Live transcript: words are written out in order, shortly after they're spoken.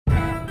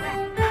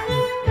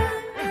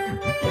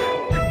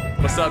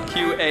What's up,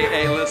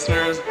 QAA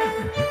listeners?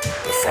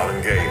 The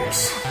fun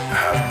games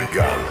have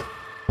begun.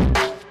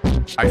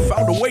 I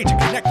found a way to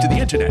connect to the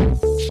internet.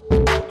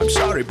 I'm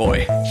sorry,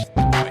 boy.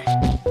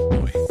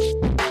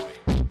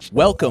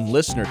 Welcome,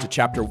 listener, to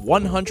chapter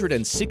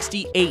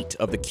 168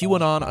 of the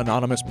QAnon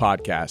Anonymous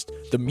podcast,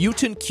 the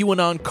Mutant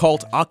QAnon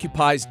Cult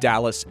Occupies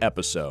Dallas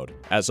episode.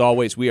 As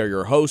always, we are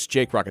your hosts,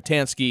 Jake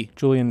Rockatansky,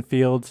 Julian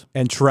Fields,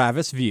 and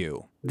Travis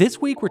View.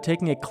 This week, we're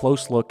taking a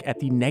close look at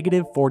the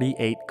Negative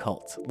 48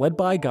 cult, led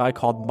by a guy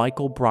called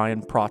Michael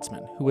Brian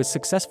Protzman, who has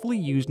successfully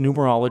used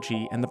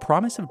numerology and the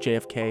promise of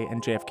JFK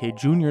and JFK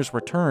Jr.'s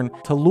return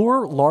to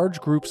lure large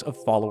groups of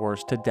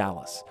followers to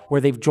Dallas, where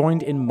they've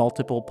joined in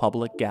multiple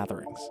public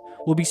gatherings.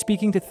 We'll be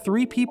speaking to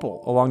three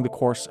people along the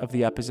course of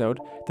the episode.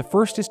 The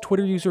first is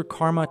Twitter user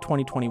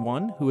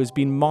Karma2021, who has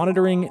been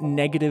monitoring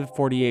Negative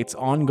 48's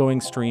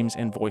ongoing streams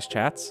and voice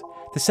chats.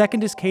 The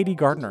second is Katie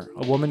Gardner,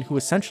 a woman who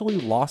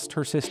essentially lost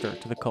her sister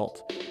to the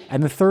cult.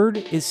 And the third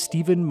is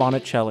Stephen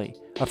Monicelli,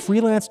 a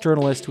freelance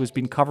journalist who has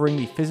been covering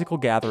the physical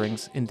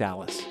gatherings in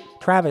Dallas.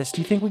 Travis, do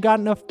you think we got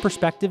enough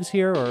perspectives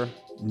here, or...?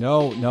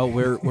 No,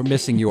 we're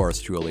missing yours,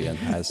 Julian,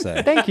 as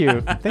said. Thank you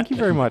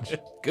very much.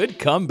 Good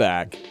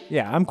comeback.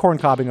 Yeah, I'm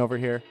corncobbing over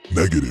here.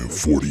 Negative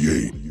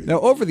 48. Now,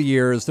 over the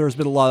years, there's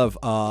been a lot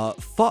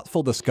of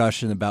thoughtful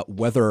discussion about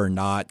whether or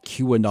not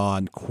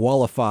QAnon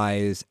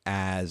qualifies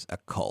as a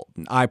cult.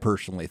 And I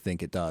personally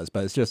think it does,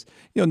 but it's just,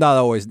 not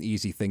always an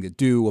easy thing to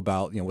do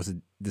about, what's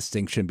the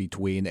distinction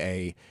between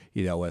a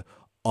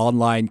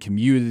online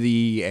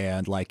community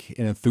and like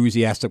an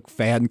enthusiastic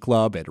fan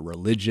club and a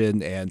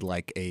religion and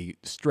like a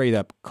straight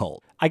up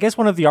cult. I guess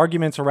one of the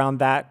arguments around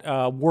that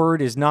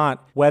word is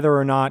not whether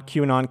or not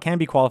QAnon can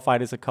be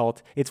qualified as a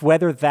cult. It's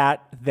whether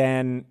that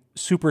then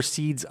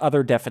supersedes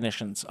other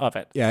definitions of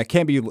it. Yeah, it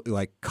can be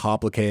like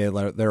complicated.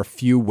 There are a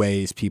few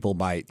ways people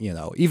might,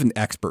 even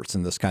experts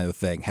in this kind of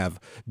thing have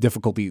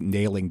difficulty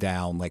nailing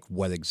down like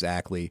what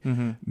exactly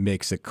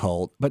makes a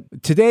cult.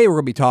 But today we're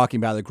going to be talking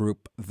about a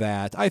group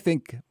that I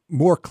think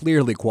more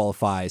clearly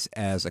qualifies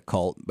as a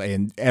cult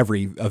in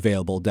every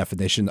available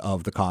definition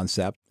of the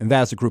concept. And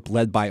that is a group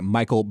led by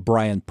Michael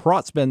Brian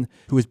Protzman,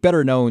 who is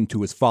better known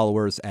to his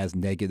followers as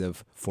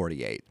Negative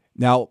 48.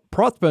 Now,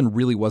 Protzman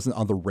really wasn't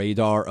on the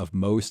radar of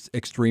most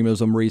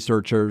extremism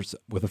researchers,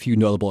 with a few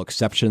notable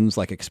exceptions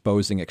like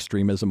exposing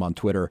extremism on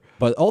Twitter.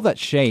 But all that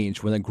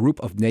changed when a group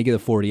of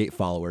Negative 48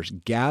 followers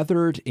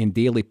gathered in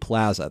Dealey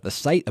Plaza, the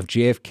site of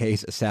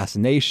JFK's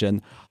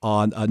assassination,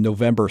 on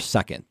November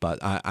 2nd. But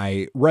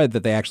I read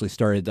that they actually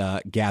started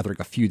gathering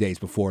a few days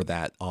before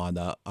that on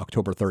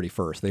October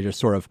 31st. They just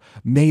sort of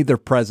made their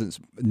presence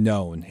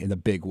known in a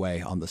big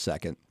way on the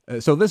 2nd.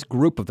 So this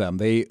group of them,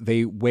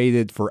 they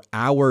waited for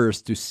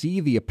hours to see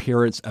the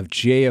appearance of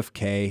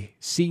JFK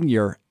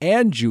Sr.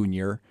 and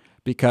Jr.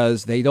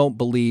 because they don't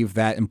believe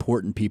that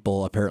important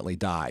people apparently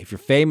die. If you're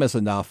famous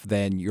enough,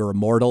 then you're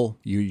immortal.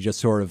 You just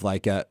sort of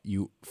like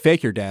you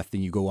fake your death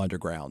and you go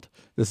underground.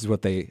 This is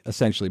what they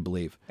essentially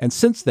believe. And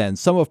since then,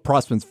 some of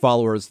Protzman's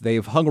followers,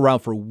 they've hung around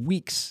for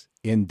weeks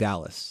in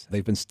Dallas.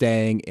 They've been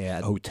staying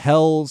at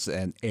hotels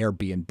and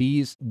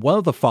Airbnbs. One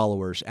of the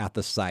followers at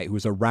the site,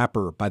 who's a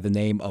rapper by the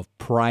name of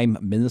Prime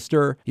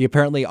Minister, he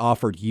apparently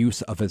offered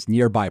use of his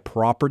nearby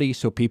property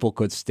so people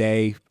could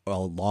stay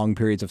long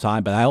periods of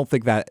time, but I don't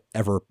think that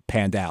ever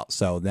panned out.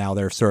 So now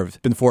they're sort of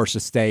been forced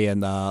to stay in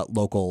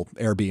local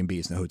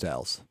Airbnbs and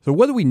hotels. So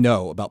what do we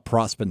know about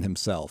Protzman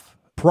himself?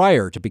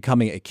 Prior to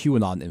becoming a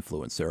QAnon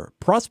influencer,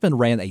 Protzman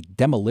ran a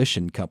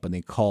demolition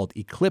company called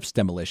Eclipse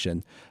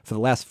Demolition for the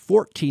last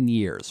 14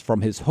 years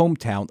from his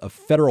hometown of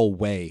Federal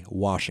Way,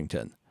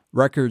 Washington.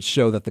 Records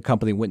show that the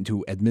company went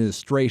into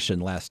administration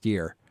last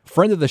year.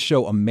 Friend of the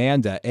show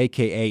Amanda,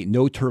 a.k.a.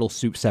 No Turtle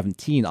Soup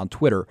 17 on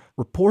Twitter,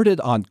 reported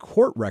on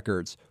court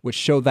records which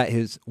show that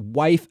his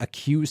wife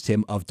accused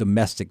him of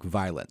domestic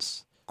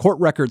violence. Court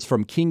records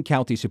from King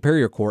County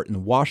Superior Court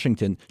in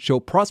Washington show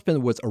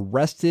Protzman was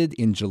arrested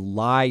in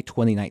July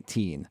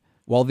 2019.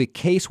 While the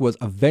case was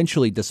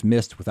eventually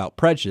dismissed without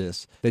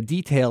prejudice, the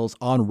details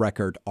on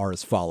record are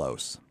as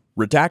follows.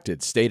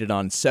 Redacted stated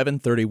on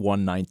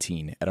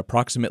 7/31/19 at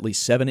approximately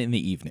 7 in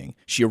the evening,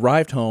 she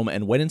arrived home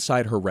and went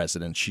inside her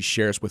residence she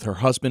shares with her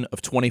husband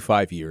of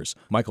 25 years,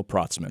 Michael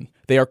Protzman.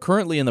 They are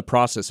currently in the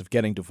process of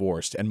getting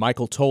divorced, and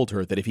Michael told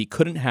her that if he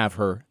couldn't have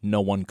her,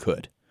 no one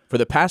could. For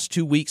the past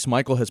 2 weeks,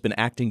 Michael has been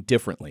acting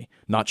differently,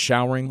 not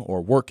showering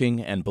or working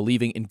and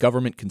believing in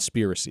government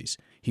conspiracies.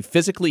 He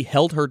physically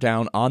held her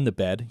down on the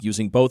bed,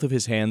 using both of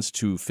his hands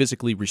to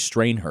physically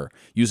restrain her,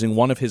 using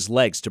one of his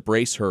legs to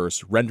brace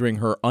hers, rendering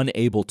her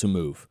unable to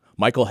move.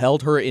 Michael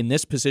held her in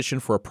this position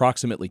for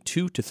approximately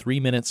 2 to 3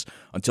 minutes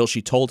until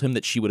she told him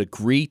that she would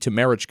agree to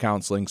marriage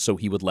counseling so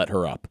he would let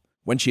her up.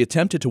 When she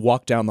attempted to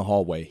walk down the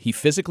hallway, he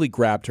physically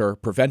grabbed her,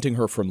 preventing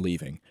her from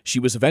leaving. She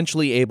was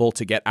eventually able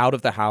to get out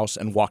of the house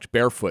and walked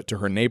barefoot to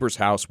her neighbor's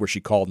house where she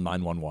called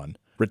 911.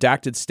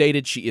 Redacted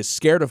stated she is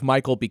scared of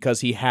Michael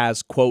because he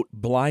has, quote,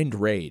 blind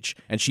rage,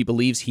 and she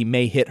believes he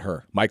may hit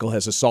her. Michael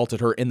has assaulted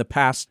her in the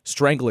past,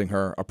 strangling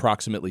her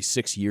approximately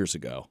 6 years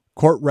ago.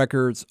 Court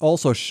records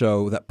also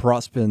show that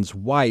Protsman's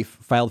wife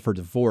filed for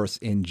divorce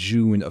in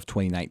June of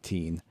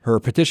 2019. Her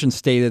petition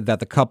stated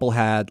that the couple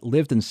had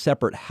lived in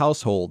separate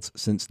households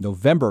since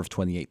November of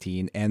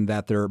 2018 and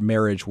that their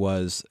marriage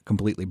was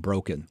completely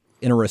broken.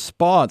 In a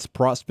response,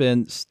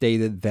 Protsman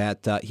stated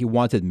that he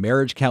wanted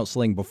marriage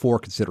counseling before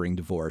considering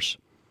divorce.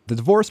 The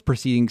divorce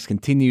proceedings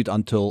continued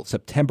until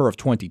September of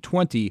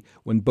 2020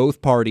 when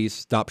both parties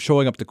stopped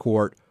showing up to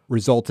court,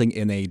 resulting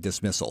in a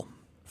dismissal.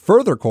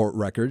 Further court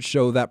records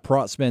show that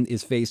Protsman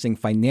is facing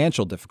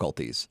financial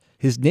difficulties.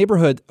 His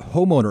neighborhood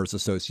homeowners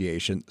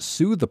association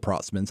sued the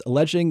Protsmans,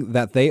 alleging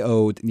that they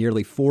owed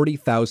nearly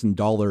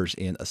 $40,000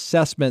 in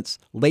assessments,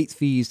 late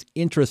fees,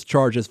 interest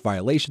charges,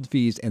 violation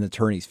fees, and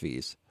attorney's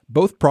fees.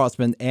 Both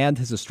Protsman and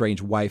his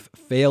estranged wife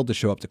failed to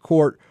show up to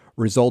court,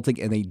 resulting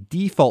in a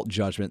default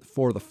judgment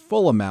for the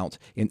full amount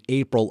in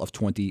April of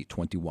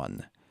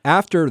 2021.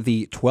 After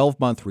the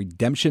 12-month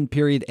redemption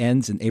period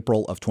ends in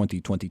April of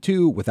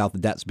 2022 without the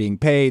debts being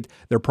paid,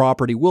 their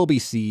property will be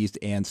seized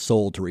and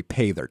sold to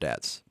repay their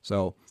debts.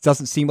 So it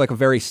doesn't seem like a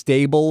very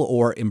stable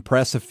or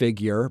impressive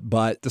figure,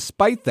 but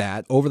despite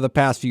that, over the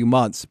past few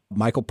months,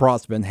 Michael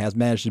Protsman has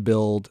managed to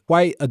build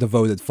quite a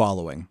devoted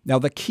following. Now,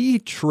 the key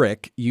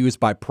trick used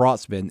by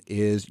Protsman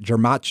is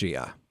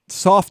gematria.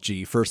 Soft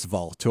G, first of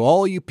all, to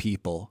all you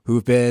people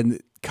who've been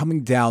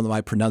coming down on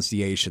my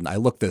pronunciation, I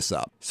looked this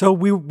up. So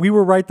we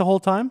were right the whole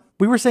time?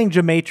 We were saying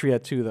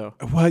gematria too, though.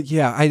 Well,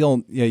 yeah,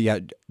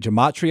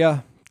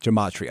 gematria.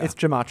 It's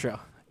gematria.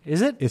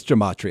 Is it? It's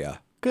gematria.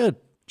 Good.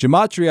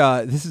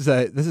 Gematria, this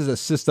is a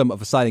system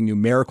of assigning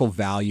numerical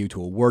value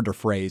to a word or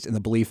phrase in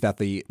the belief that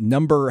the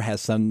number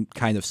has some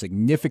kind of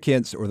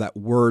significance or that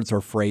words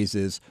or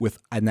phrases with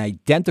an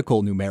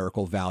identical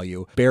numerical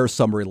value bear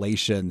some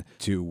relation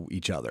to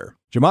each other.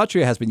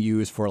 Gematria has been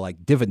used for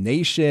like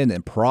divination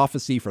and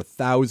prophecy for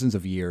thousands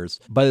of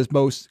years, but is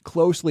most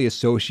closely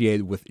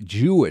associated with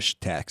Jewish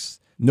texts,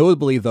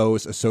 notably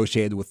those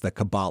associated with the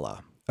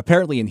Kabbalah.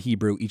 Apparently in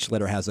Hebrew, each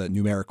letter has a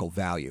numerical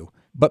value.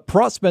 But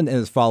Protsman and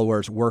his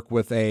followers work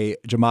with a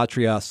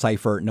gematria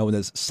cipher known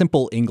as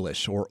Simple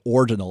English or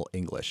Ordinal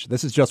English.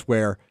 This is just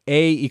where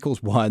A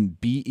equals 1,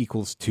 B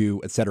equals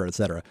 2, etc.,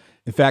 etc.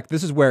 In fact,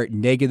 this is where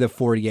negative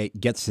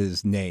 48 gets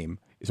his name.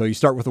 So you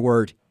start with the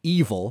word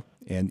evil,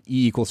 and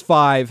E equals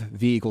 5,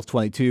 V equals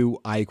 22,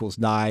 I equals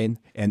 9,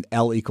 and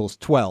L equals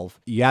 12.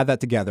 You add that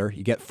together,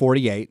 you get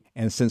 48.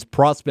 And since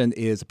Protsman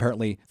is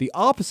apparently the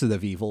opposite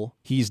of evil,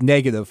 he's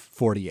negative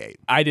 48.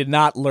 I did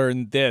not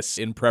learn this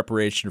in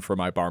preparation for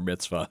my bar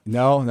mitzvah.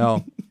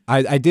 No.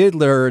 I did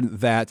learn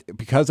that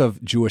because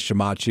of Jewish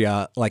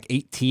gematria, like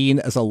 18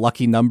 is a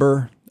lucky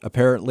number,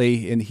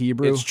 apparently, in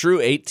Hebrew. It's true.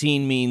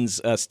 18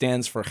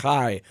 stands for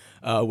chai,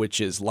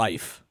 which is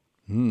life.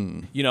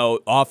 You know,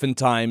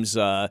 oftentimes,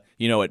 at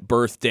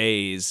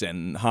birthdays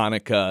and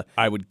Hanukkah,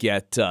 I would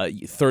get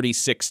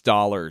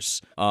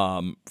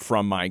 $36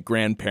 from my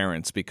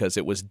grandparents because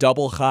it was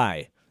double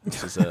high.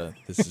 This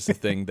is a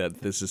thing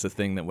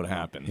that would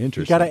happen.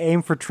 Interesting. You got to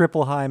aim for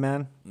triple high,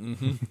 man.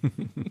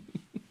 Mm-hmm.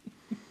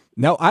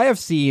 Now, I have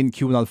seen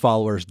QAnon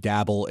followers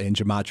dabble in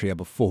gematria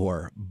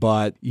before,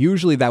 but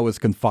usually that was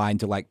confined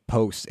to like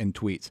posts and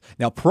tweets.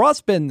 Now,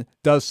 Protsman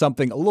does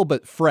something a little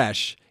bit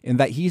fresh in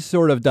that he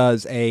sort of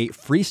does a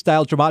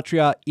freestyle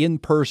gematria in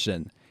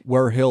person,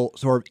 where he'll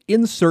sort of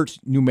insert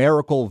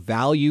numerical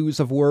values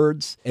of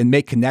words and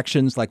make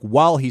connections like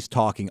while he's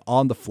talking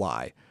on the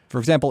fly. For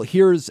example,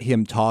 here's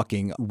him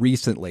talking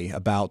recently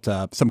about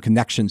some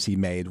connections he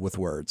made with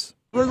words.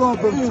 We're going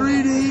from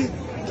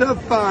 3D to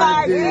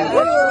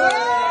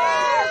 5D.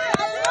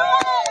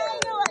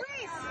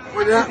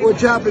 Which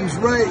happens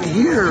right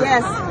here.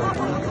 Yes.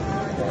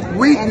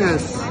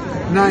 Weakness,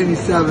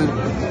 97.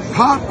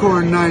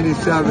 Popcorn,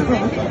 97.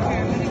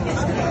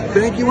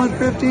 Thank you,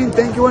 115.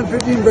 Thank you,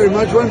 115 very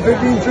much.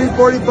 115,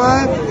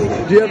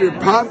 345. Do you have your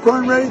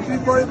popcorn ready,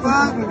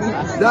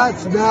 345?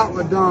 That's not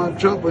what Donald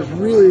Trump was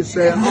really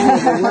saying all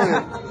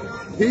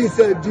the way. He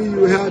said, do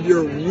you have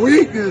your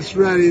weakness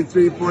ready,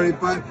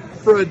 345,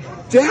 for a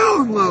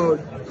download?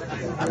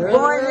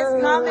 Boy,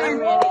 it's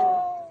coming.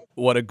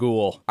 What a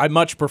ghoul. I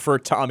much prefer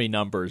Tommy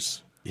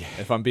numbers,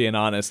 if I'm being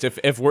honest.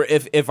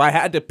 If I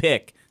had to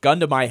pick, gun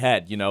to my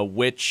head,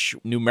 which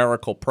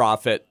numerical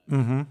prophet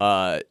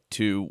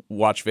to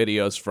watch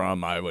videos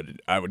from, I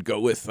would go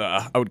with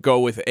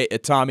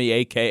Tommy,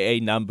 aka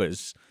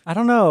numbers. I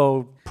don't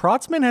know.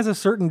 Protsman has a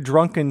certain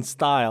drunken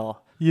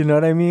style. You know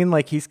what I mean?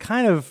 Like he's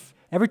kind of,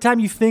 every time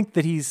you think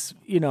that he's,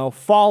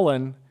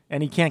 fallen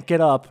and he can't get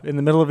up in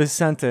the middle of his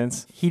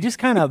sentence, he just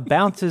kind of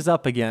bounces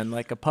up again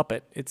like a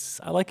puppet.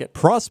 I like it.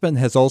 Protsman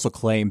has also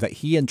claimed that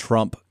he and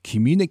Trump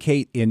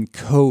communicate in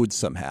code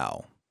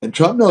somehow. And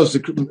Trump knows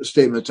the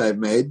statements I've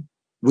made.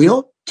 We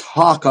don't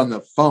talk on the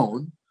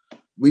phone.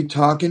 We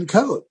talk in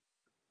code.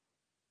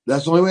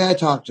 That's the only way I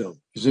talk to him,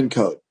 is in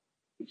code.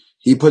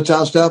 He puts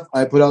out stuff.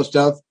 I put out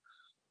stuff.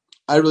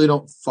 I really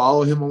don't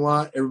follow him a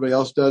lot. Everybody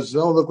else does.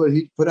 Oh, look what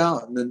he put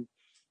out. And then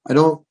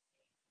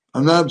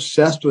I'm not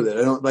obsessed with it.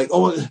 I don't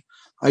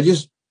I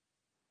just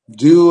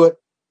do it.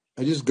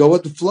 I just go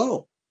with the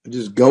flow.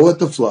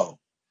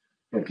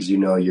 Because you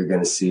know you're going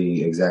to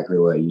see exactly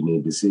what you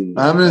need to see.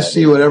 I'm going to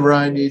see whatever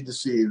I need to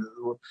see.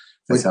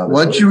 Once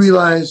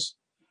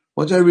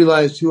I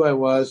realized who I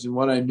was and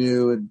what I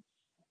knew and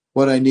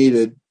what I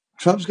needed,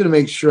 Trump's going to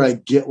make sure I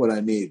get what I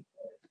need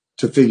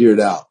to figure it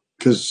out,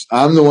 because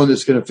I'm the one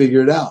that's going to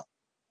figure it out.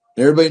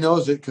 Everybody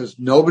knows it because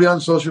nobody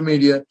on social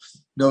media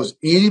knows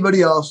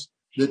anybody else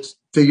that's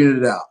figured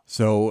it out.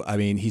 So, I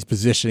mean, he's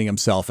positioning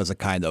himself as a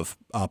kind of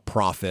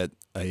prophet,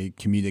 a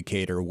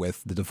communicator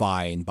with the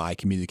divine by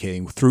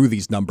communicating through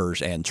these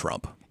numbers and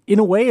Trump. In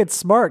a way, it's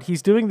smart.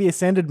 He's doing the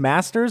Ascended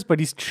Masters, but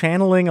he's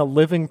channeling a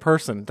living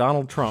person,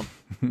 Donald Trump.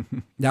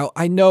 Now,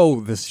 I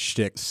know this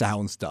shtick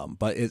sounds dumb,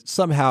 but it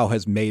somehow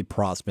has made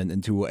Protzman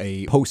into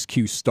a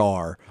post-Q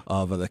star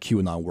of the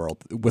QAnon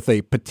world with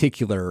a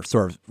particular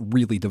sort of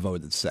really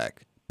devoted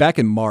sect. Back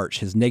in March,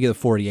 his Negative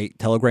 48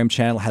 Telegram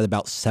channel had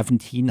about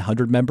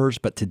 1,700 members,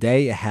 but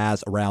today it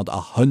has around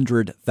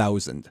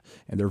 100,000,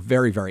 and they're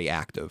very, very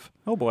active.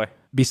 Oh, boy.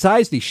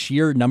 Besides the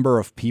sheer number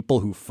of people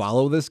who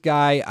follow this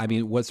guy, I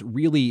mean, what's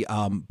really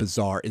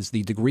bizarre is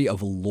the degree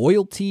of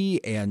loyalty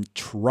and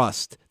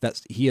trust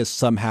that he has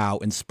somehow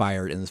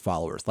inspired in his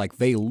followers. Like,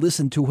 they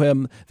listen to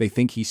him. They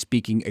think he's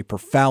speaking a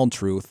profound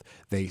truth.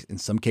 They, in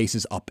some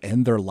cases,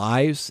 upend their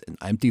lives and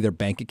empty their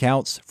bank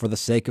accounts for the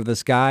sake of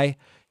this guy.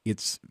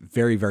 It's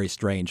very, very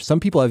strange. Some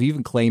people have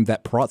even claimed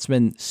that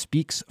Protzman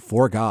speaks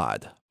for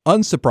God.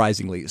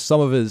 Unsurprisingly, some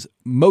of his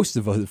most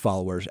devoted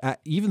followers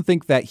even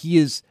think that he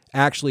is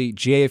actually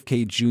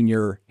JFK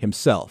Jr.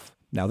 himself.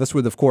 Now, this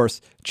would, of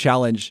course,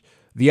 challenge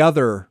the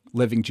other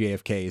living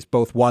JFKs,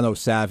 both Juan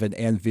O'Savin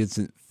and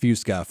Vincent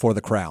Fusca, for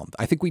the crown.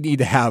 I think we need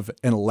to have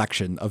an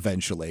election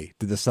eventually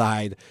to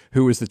decide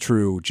who is the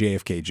true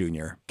JFK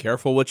Jr.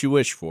 Careful what you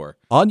wish for.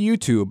 On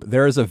YouTube,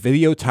 there is a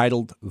video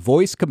titled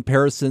Voice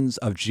Comparisons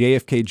of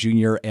JFK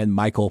Jr. and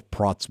Michael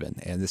Protzman.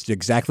 And it's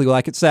exactly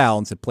like it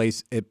sounds. It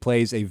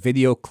plays a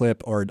video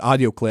clip or an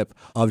audio clip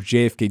of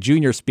JFK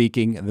Jr.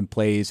 speaking, and then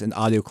plays an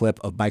audio clip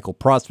of Michael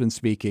Protzman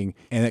speaking,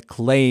 and it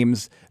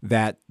claims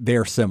that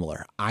they're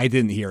similar. I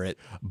didn't hear it,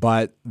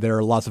 but there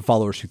are lots of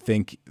followers who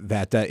think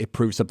that it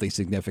proves something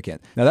significant.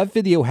 Now, that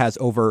video has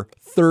over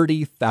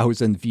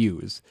 30,000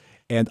 views,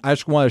 and I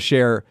just want to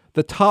share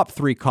the top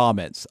 3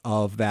 comments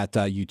of that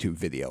YouTube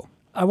video.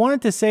 I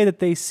wanted to say that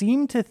they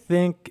seem to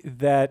think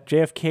that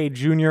JFK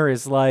Jr.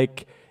 is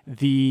like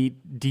the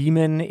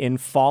demon in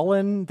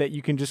Fallen, that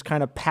you can just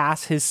kind of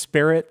pass his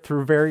spirit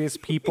through various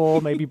people,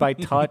 maybe by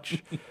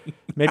touch.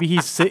 Maybe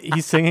he's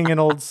singing an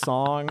old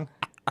song.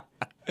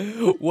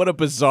 What a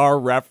bizarre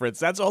reference.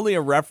 That's only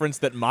a reference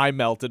that my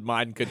melted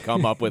mind could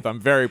come up with. I'm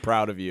very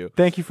proud of you.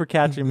 Thank you for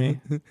catching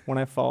me when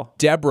I fall.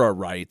 Deborah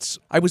writes,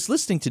 I was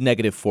listening to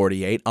Negative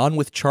 48 on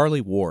with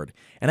Charlie Ward,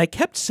 and I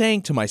kept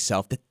saying to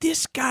myself that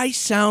this guy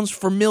sounds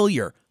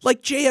familiar,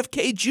 like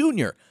JFK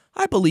Jr.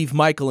 I believe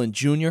Michael and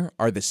Jr.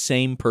 are the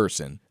same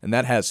person, and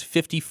that has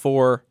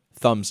 54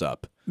 thumbs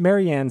up.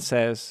 Marianne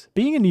says,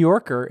 being a New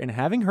Yorker and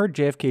having heard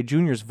JFK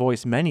Jr.'s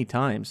voice many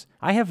times,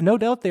 I have no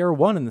doubt they are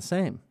one and the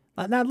same.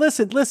 Now,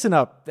 listen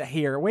up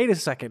here. Wait a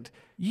second.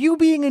 You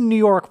being in New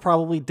York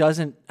probably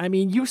doesn't... I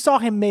mean, you saw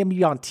him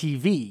maybe on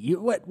TV.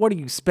 What are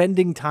you,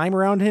 spending time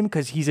around him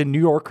because he's a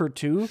New Yorker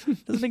too?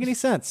 Doesn't make any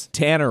sense.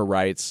 Tanner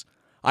writes,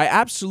 I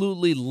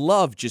absolutely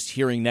love just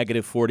hearing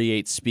Negative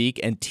 48 speak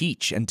and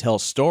teach and tell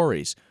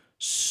stories.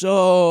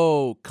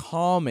 So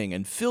calming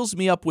and fills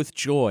me up with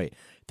joy.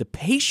 The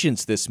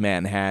patience this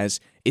man has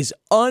is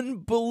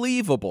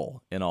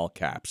unbelievable, in all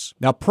caps.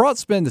 Now,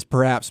 Protzman is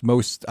perhaps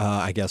most,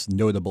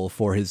 notable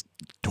for his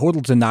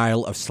total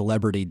denial of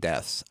celebrity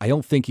deaths. I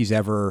don't think he's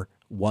ever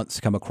once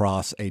come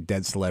across a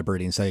dead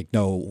celebrity and say,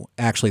 no,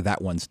 actually,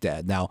 that one's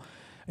dead. Now,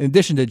 in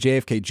addition to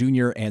JFK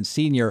Jr. and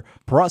Sr.,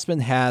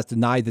 Protzman has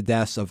denied the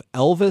deaths of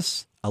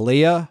Elvis,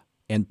 Aaliyah,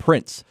 and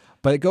Prince.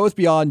 But it goes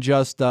beyond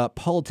just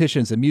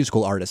politicians and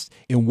musical artists.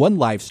 In one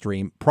live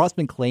stream,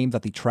 Protzman claimed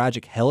that the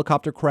tragic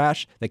helicopter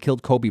crash that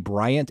killed Kobe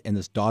Bryant and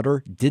his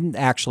daughter didn't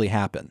actually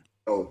happen.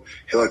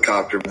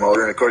 Helicopter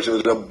motor, and of course it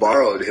was a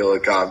borrowed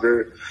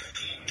helicopter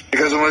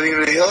because it wasn't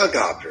even a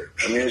helicopter.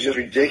 I mean, it's just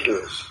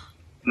ridiculous.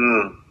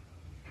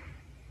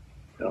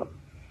 Yeah.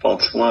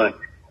 False flag.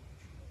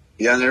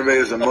 Yeah, and everybody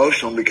was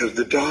emotional because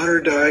the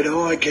daughter died.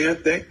 Oh, I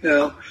can't think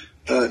now.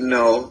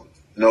 No.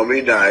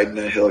 Nobody died in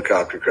a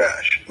helicopter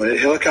crash. When a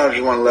helicopter's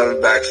 111,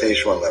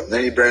 backstage 111.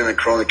 Then you bury them in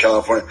Corona,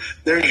 California.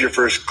 There's your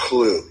first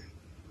clue.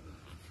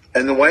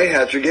 And the White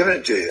Hats are giving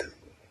it to you.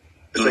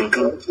 It's like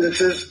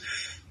coincidences.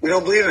 We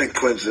don't believe in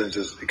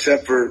coincidences,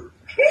 except for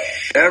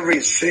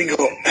every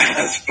single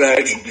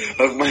aspect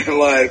of my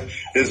life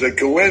is a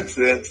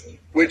coincidence,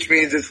 which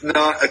means it's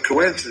not a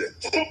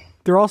coincidence.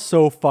 They're all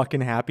so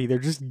fucking happy. They're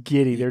just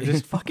giddy. They're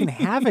just fucking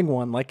having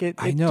one. Like it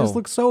just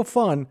looks so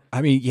fun.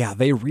 I mean, yeah,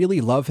 they really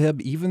love him,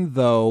 even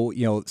though,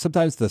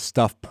 sometimes the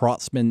stuff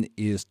Protzman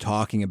is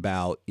talking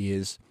about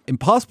is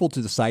impossible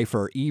to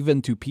decipher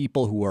even to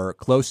people who are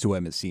close to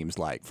him, it seems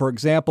like. For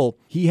example,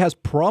 he has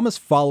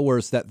promised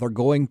followers that they're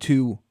going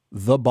to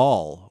the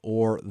ball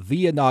or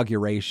the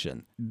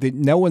inauguration.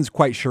 No one's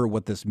quite sure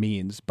what this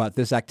means, but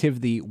this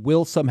activity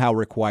will somehow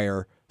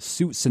require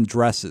suits and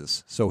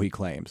dresses, so he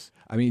claims.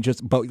 I mean,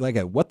 but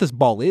what this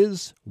ball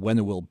is, when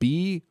it will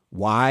be,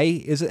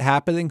 why is it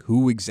happening,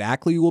 who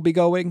exactly will be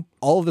going,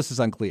 all of this is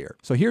unclear.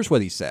 So here's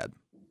what he said.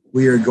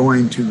 We are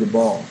going to the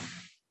ball.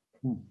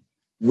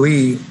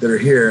 We that are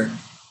here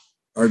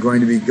are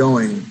going to be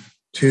going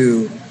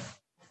to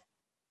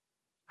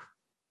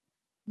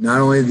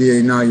not only the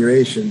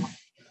inauguration,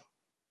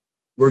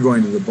 we're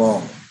going to the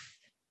ball.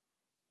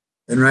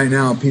 And right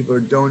now, people are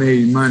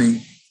donating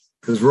money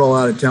because we're all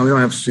out of town. We don't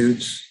have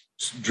suits,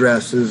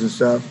 dresses, and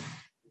stuff.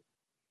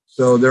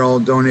 So they're all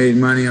donating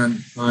money on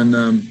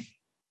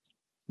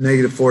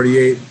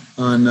 -48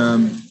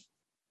 on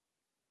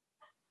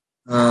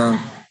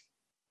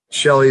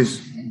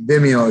Shelly's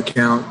Vimeo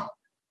account,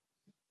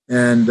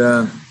 and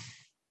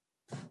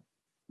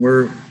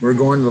we're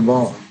going to the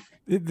ball.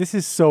 This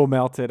is so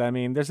melted. I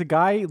mean, there's a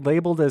guy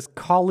labeled as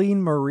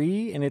Colleen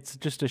Marie, and it's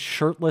just a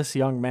shirtless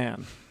young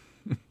man.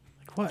 Like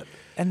what?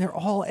 And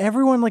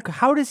everyone, like,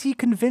 how does he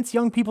convince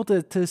young people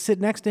to sit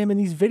next to him in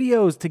these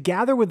videos, to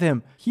gather with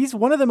him? He's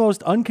one of the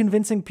most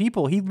unconvincing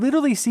people. He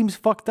literally seems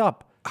fucked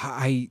up.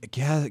 I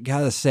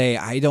gotta say,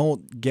 I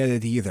don't get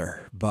it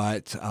either.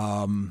 But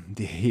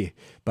he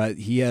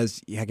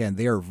has, again,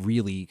 they are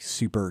really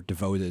super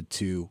devoted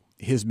to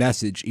his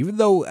message, even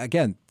though,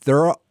 again,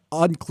 they're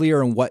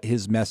unclear on what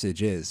his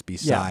message is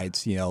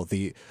besides,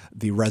 the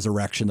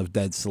resurrection of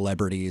dead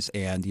celebrities.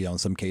 And, in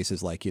some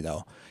cases, like,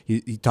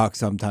 he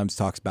sometimes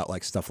talks about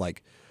like stuff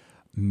like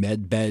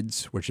med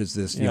beds, which is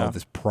this,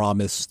 this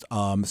promised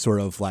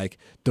sort of like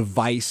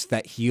device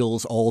that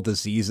heals all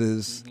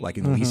diseases, like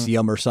in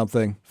Elysium or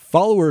something.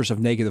 Followers of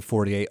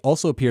Negative48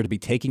 also appear to be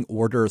taking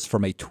orders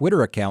from a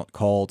Twitter account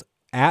called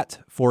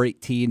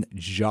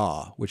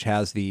 @418jaw, which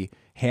has the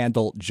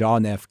handle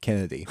John F.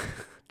 Kennedy.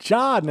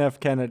 John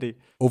F. Kennedy.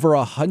 Over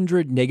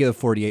 100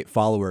 Negative48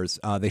 followers.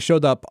 They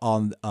showed up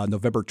on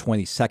November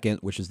 22nd,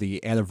 which is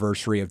the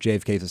anniversary of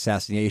JFK's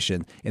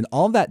assassination. And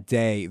on that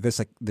day,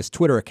 this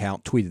Twitter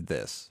account tweeted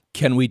this.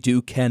 Can we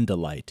do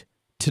candlelight?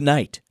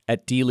 Tonight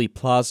at Dealey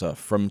Plaza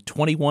from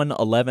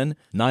 21:11,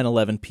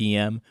 9:11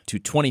 p.m. to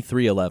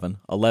 23:11,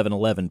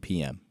 11:11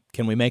 p.m.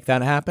 Can we make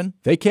that happen?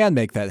 They can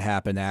make that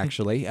happen,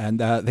 actually. And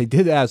they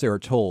did as they were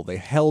told. They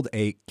held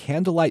a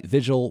candlelight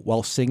vigil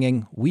while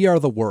singing We Are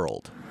the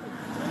World.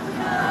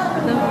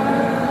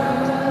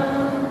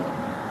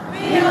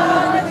 We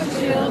are the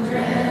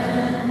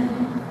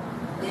children.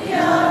 We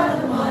are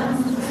the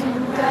ones who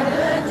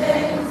better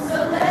days, so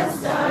let's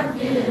start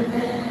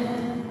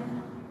giving.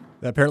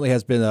 That apparently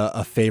has been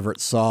a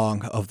favorite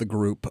song of the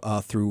group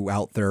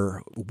throughout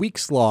their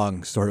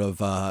weeks-long sort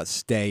of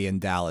stay in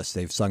Dallas.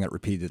 They've sung it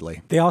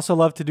repeatedly. They also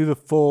love to do the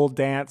full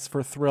dance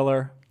for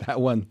Thriller. That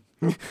one,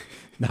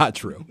 not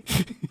true.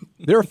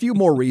 There are a few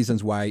more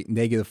reasons why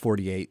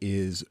Negative48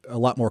 is a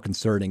lot more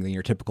concerning than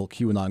your typical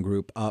QAnon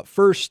group.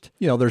 First,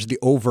 there's the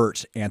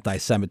overt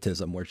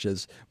anti-Semitism, which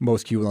is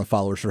most QAnon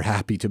followers are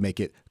happy to make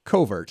it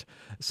covert.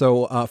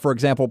 So, for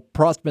example,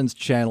 Protzman's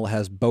channel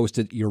has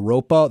boasted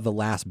Europa, The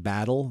Last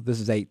Battle. This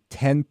is a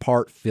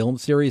 10-part film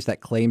series that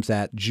claims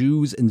that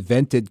Jews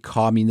invented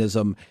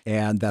communism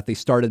and that they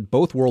started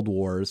both world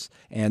wars,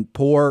 and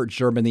poor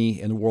Germany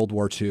in World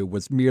War II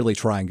was merely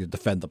trying to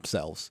defend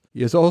themselves.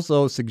 He has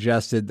also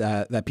suggested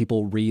that people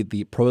read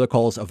the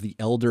Protocols of the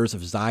Elders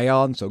of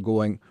Zion, so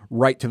going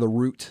right to the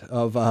root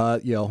of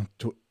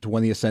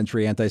 20th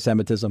century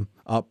anti-Semitism.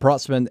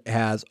 Protzman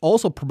has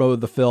also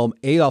promoted the film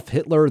Adolf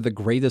Hitler, The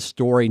Greatest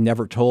Story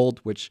Never Told,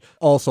 which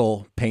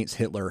also paints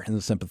Hitler in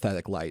a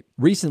sympathetic light.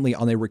 Recently,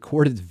 on a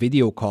recorded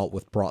video call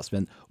with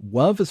Protzman,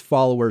 one of his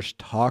followers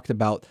talked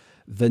about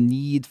the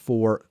need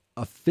for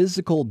a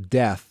physical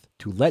death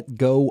to let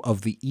go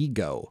of the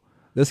ego.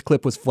 This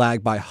clip was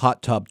flagged by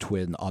Hot Tub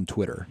Twin on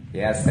Twitter.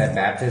 Yeah, it's that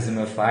baptism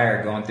of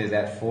fire going through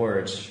that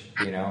forge,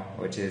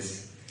 which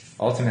is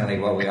ultimately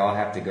what we all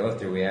have to go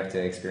through. We have to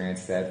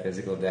experience that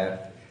physical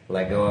death,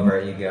 let go of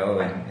our ego,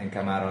 and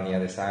come out on the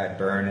other side.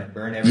 Burn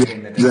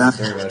everything that doesn't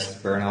serve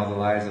us. Burn all the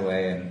lies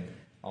away, and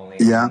all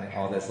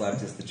that's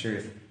left is the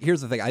truth.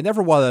 Here's the thing. I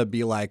never want to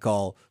be like,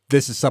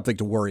 this is something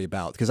to worry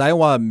about, because I don't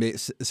want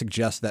to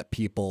suggest that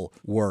people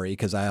worry,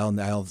 because I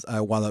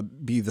want to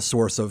be the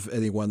source of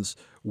anyone's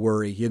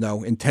worry,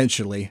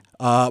 intentionally.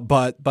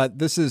 But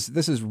this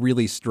is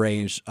really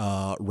strange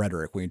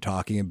rhetoric when you're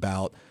talking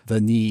about the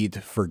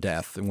need for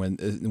death and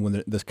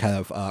when this kind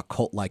of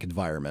cult-like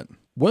environment.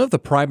 One of the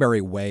primary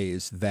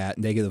ways that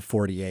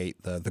Negative48,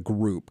 the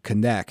group,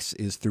 connects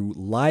is through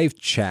live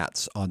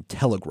chats on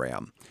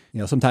Telegram.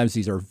 Sometimes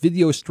these are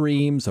video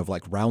streams of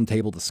like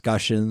roundtable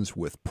discussions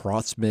with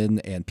Protzman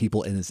and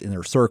people in his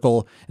inner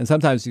circle. And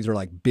sometimes these are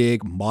like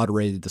big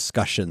moderated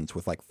discussions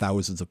with like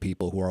thousands of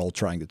people who are all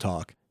trying to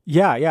talk.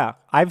 Yeah.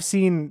 I've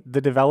seen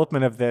the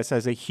development of this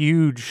as a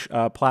huge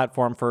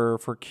platform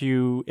for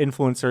Q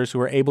influencers who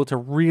are able to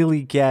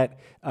really get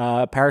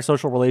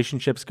parasocial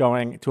relationships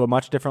going to a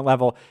much different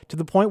level, to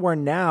the point where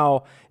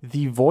now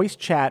the voice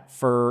chat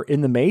for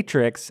In the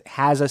Matrix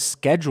has a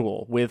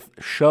schedule with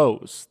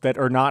shows that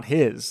are not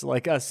his.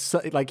 Like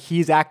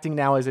he's acting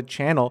now as a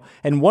channel,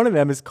 and one of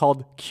them is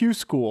called Q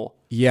School.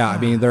 Yeah, I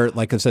mean,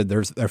 like I said,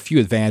 there are a few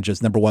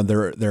advantages. Number one,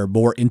 they're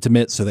more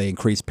intimate, so they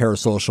increase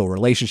parasocial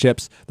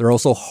relationships. They're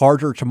also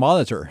harder to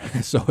monitor,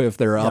 so if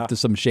they're up to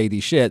some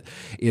shady shit,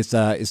 it's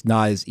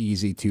not as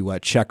easy to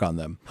check on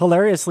them.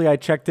 Hilariously, I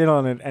checked in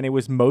on it, and it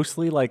was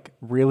mostly like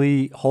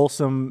really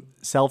wholesome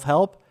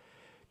self-help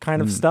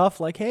kind of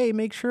stuff, like, hey,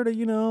 make sure to,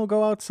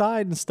 go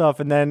outside and stuff.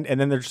 And then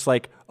they're just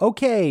like,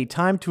 okay,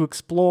 time to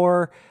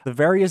explore the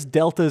various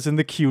deltas in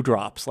the Q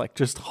drops, like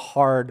just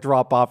hard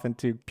drop off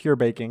into pure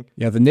baking.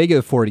 Yeah, the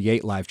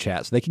 -48 live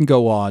chats, they can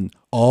go on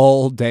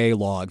all day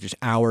long, just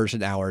hours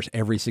and hours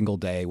every single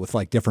day with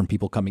like different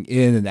people coming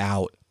in and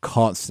out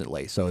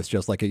constantly. So it's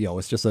just like,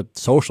 it's just a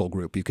social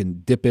group you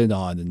can dip in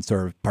on and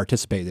sort of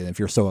participate in if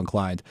you're so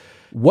inclined.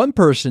 One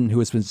person who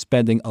has been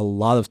spending a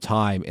lot of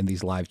time in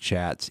these live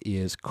chats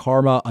is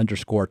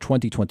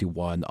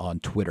Karma_2021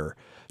 on Twitter.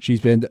 She's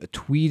been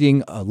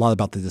tweeting a lot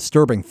about the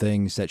disturbing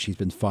things that she's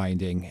been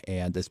finding,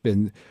 and it's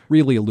been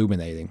really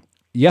illuminating.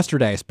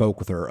 Yesterday, I spoke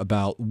with her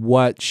about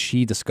what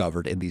she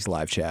discovered in these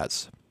live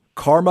chats.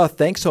 Karma,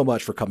 thanks so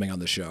much for coming on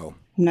the show.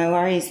 No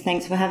worries.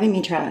 Thanks for having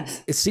me,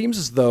 Travis. It seems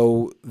as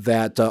though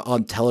that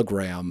on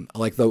Telegram,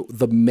 like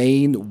the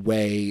main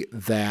way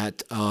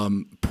that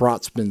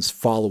Protzman's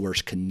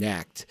followers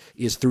connect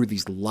is through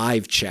these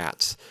live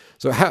chats.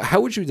 So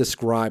how would you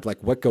describe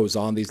like what goes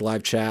on in these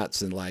live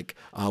chats, and like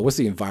what's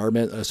the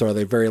environment? So are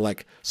they very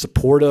like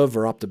supportive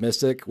or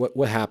optimistic?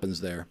 What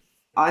happens there?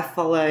 I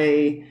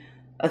follow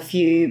a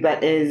few,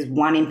 but there's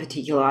one in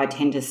particular I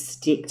tend to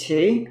stick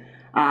to,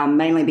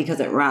 mainly because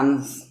it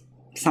runs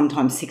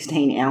sometimes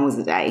 16 hours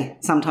a day.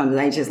 Sometimes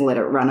they just let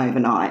it run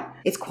overnight.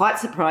 It's quite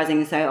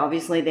surprising. So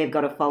obviously they've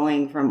got a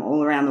following from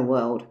all around the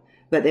world,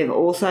 but they've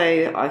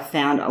also, I've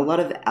found a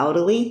lot of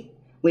elderly,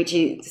 which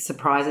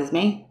surprises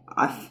me.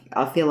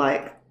 I feel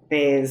like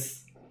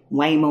there's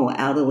way more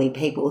elderly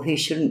people who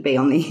shouldn't be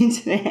on the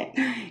internet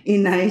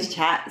in those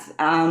chats.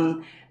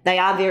 They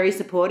are very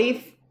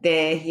supportive.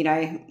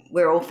 They're,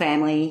 we're all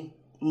family,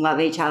 love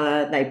each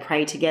other. They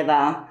pray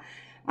together.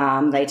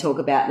 They talk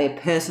about their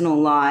personal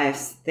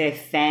lives, their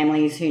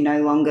families who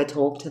no longer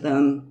talk to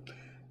them,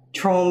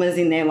 traumas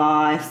in their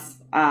lives.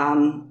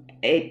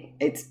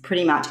 It's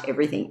pretty much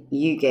everything.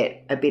 You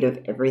get a bit of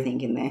everything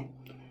in there.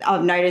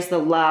 I've noticed the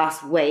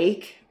last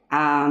week,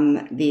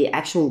 the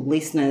actual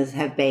listeners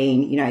have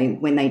been,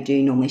 when they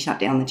do normally shut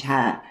down the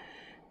chat,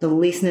 the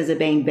listeners have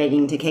been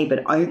begging to keep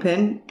it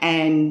open,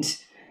 and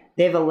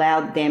they've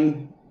allowed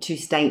them to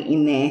stay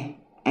in there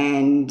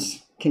and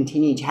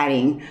continue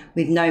chatting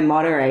with no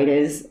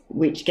moderators,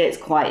 which gets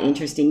quite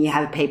interesting. You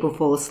have people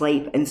fall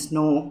asleep and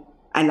snore,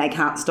 and they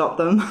can't stop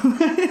them.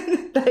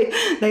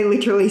 they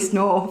literally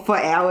snore for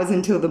hours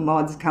until the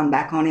mods come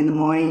back on in the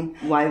morning,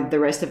 while the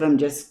rest of them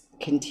just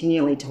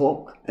continually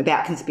talk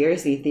about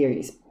conspiracy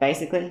theories,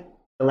 basically.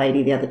 The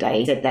lady the other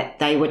day said that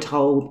they were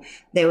told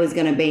there was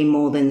going to be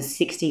more than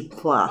 60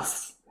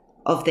 plus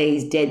of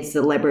these dead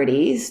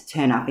celebrities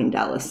turn up in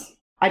Dallas.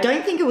 I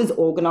don't think it was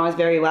organised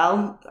very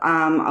well.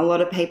 A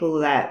lot of people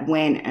that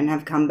went and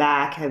have come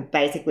back have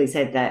basically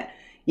said that,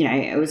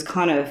 it was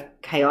kind of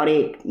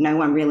chaotic. No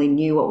one really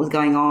knew what was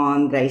going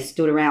on. They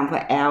stood around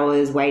for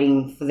hours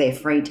waiting for their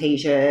free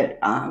T-shirt.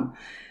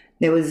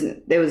 There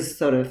was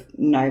sort of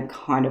no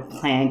kind of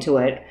plan to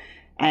it.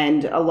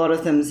 And a lot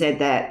of them said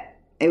that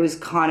it was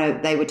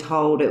they were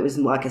told it was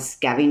like a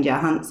scavenger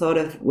hunt sort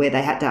of, where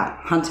they had to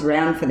hunt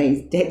around for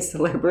these dead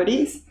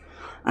celebrities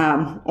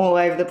all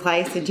over the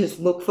place and just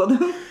look for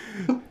them.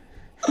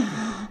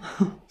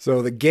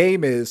 So the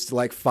game is to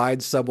like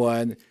find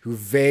someone who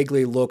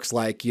vaguely looks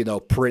like,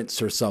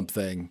 Prince or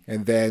something,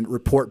 and then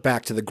report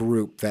back to the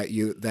group that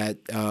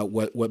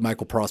what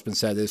Michael Protzman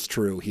said is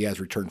true. He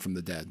has returned from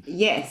the dead.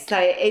 Yes. So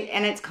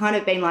it's kind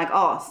of been like,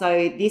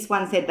 so this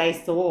one said they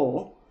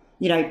saw,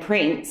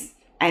 Prince.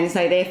 And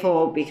so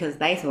therefore, because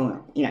they saw,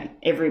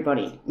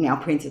 everybody, now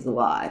Prince is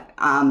alive.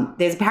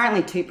 There's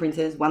apparently 2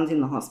 Princes. One's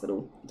in the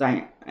hospital,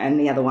 and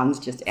the other one's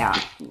just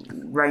out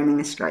roaming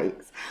the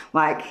streets.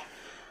 Like,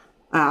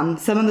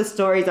 some of the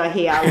stories I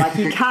hear, like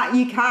you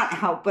can't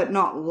help but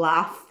not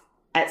laugh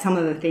at some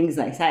of the things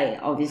they say,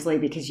 obviously,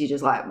 because you're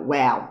just like,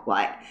 wow,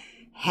 like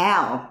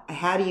how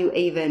do you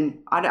even,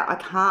 I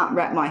can't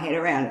wrap my head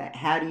around it.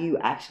 How do you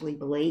actually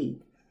believe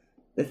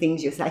the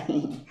things you're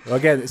saying? Well,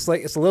 again, it's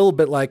a little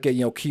bit like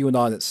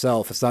QAnon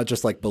itself. It's not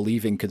just like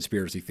believing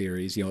conspiracy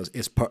theories.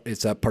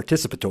 It's a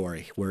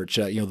participatory, where it's,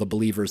 the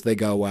believers, they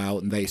go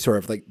out and they sort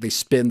of like they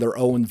spin their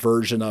own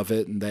version of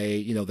it, and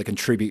they they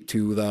contribute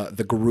to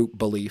the group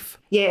belief.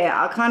 Yeah,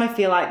 I kind of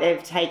feel like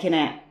they've taken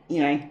it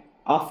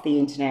off the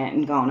internet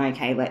and gone,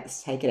 okay,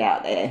 let's take it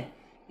out there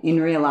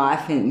in real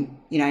life, and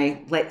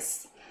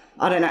let's.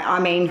 I don't know. I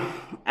mean,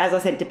 as I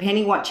said,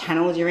 depending what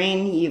channels you're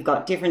in, you've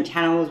got different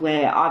channels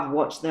where I've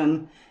watched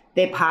them.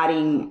 They're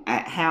partying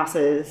at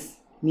houses,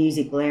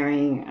 music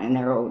blaring, and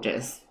they're all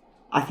just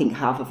I think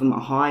half of them are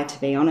high, to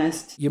be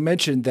honest. You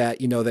mentioned that,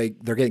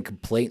 they're getting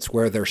complaints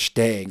where they're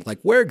staying. Like,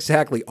 where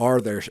exactly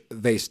are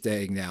they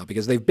staying now?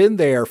 Because they've been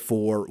there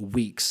for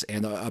weeks,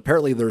 and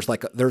apparently there's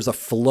a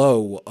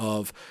flow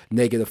of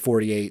negative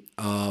 48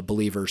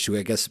 believers who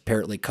I guess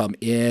apparently come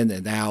in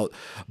and out.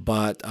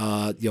 But,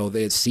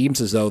 it seems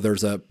as though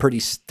there's a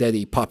pretty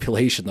steady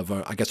population of,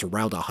 I guess,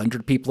 around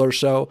 100 people or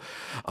so.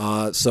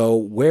 So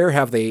where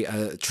have they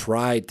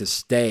tried to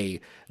stay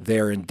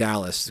there in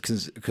Dallas?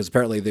 Because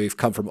apparently they've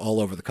come from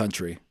all over the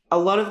country. A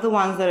lot of the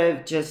ones that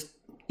have just,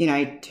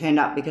 turned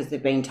up because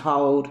they've been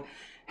told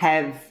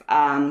have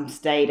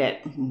stayed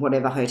at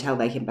whatever hotel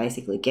they can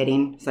basically get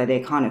in. So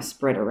they're kind of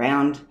spread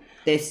around.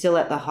 They're still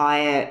at the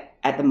Hyatt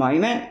at the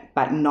moment,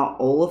 but not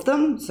all of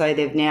them. So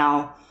they've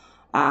now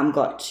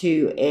got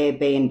 2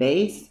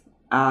 Airbnbs.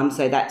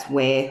 So that's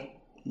where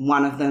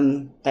one of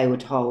them, they were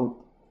told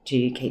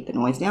to keep the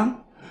noise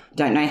down.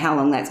 Don't know how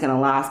long that's going to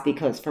last,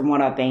 because from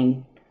what I've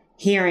been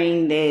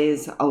hearing,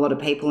 there's a lot of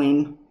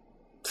people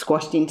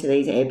squashed into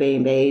these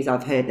Airbnbs.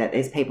 I've heard that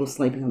there's people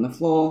sleeping on the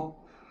floor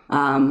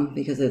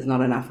because there's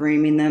not enough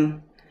room in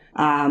them.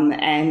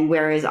 And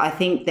whereas I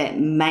think that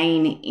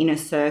main inner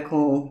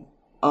circle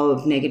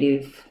of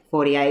negative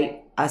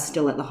 48 are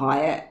still at the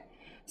Hyatt.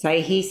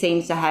 So he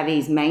seems to have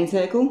his main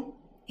circle.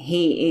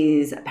 He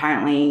is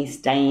apparently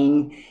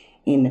staying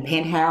in the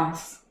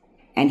penthouse,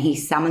 and he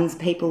summons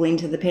people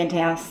into the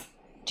penthouse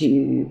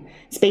to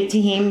speak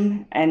to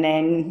him, and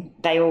then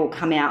they all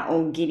come out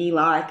all giddy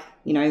like,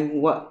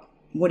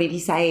 what did he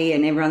say?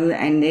 And everyone,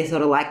 and they're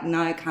sort of like,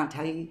 no, can't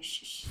tell you.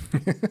 Shh.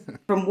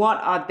 From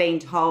what I've been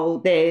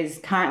told, there's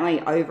currently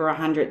over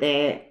 100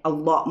 there. A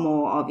lot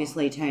more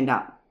obviously turned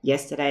up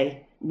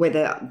yesterday.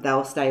 Whether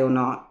they'll stay or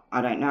not,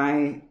 I don't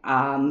know.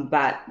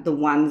 But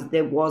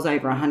there was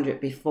over 100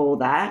 before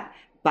that,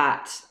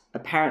 but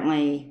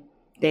apparently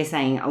they're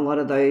saying a lot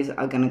of those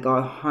are going to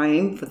go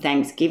home for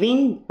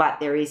Thanksgiving, but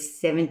there is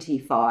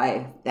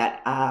 75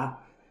 that are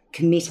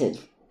committed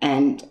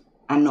and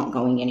are not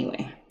going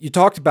anywhere. You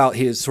talked about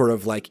his sort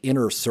of like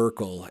inner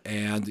circle,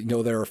 and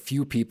there are a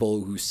few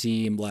people who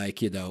seem like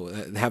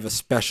have a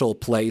special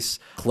place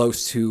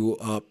close to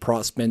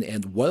Protzman,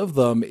 and one of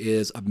them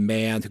is a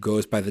man who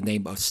goes by the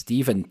name of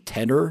Stephen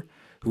Tenner,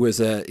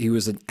 he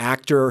was an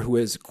actor who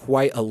has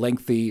quite a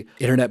lengthy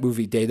Internet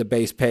Movie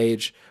Database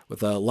page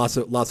with lots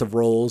of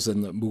roles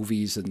in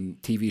movies and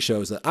TV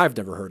shows that I've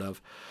never heard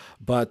of.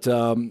 But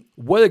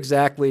what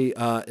exactly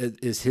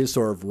is his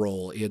sort of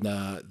role in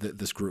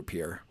this group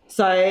here?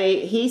 So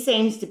he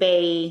seems to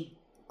be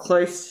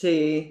close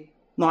to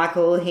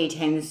Michael. He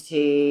tends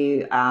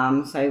to,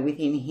 so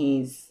within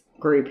his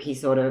group, he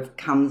sort of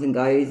comes and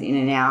goes in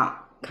and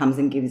out, comes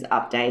and gives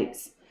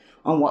updates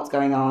on what's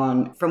going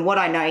on. From what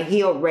I know,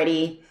 he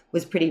already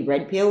was pretty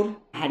red-pilled,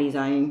 had his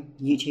own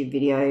YouTube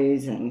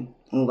videos and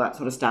all that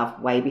sort of stuff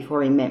way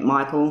before he met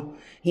Michael.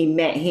 He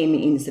met him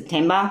in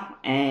September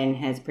and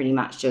has pretty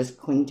much just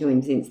clung to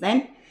him since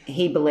then.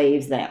 He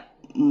believes that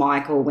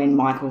when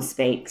Michael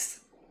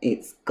speaks,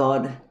 it's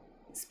God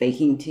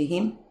speaking to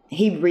him.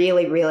 He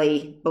really,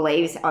 really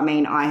believes,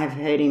 I have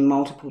heard him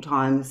multiple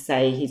times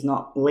say he's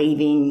not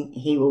leaving,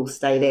 he will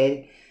stay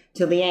there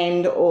till the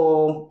end,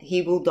 or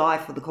he will die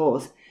for the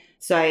cause.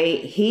 So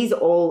he's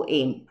all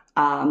in.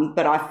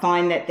 But I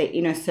find that the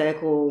inner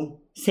circle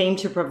seem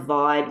to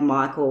provide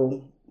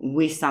Michael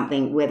with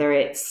something, whether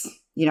it's,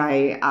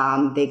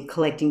 they're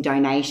collecting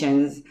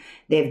donations,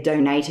 they've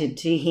donated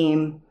to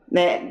him,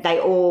 that they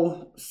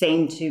all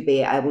seem to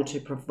be able to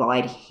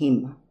provide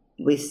him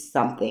with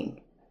something.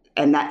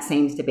 And that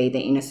seems to be, the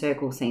inner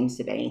circle seems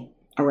to be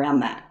around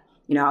that.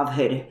 I've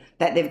heard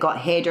that they've got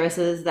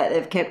hairdressers that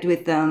they've kept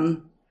with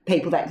them,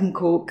 people that can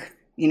cook,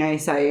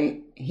 so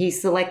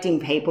he's selecting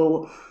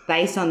people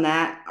based on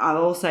that. I've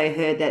also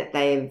heard that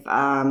they've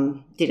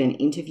did an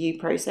interview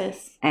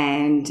process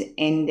and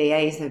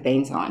NDAs have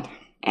been signed.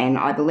 And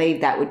I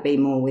believe that would be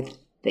more with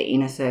the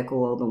inner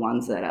circle or the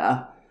ones that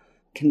are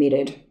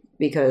committed,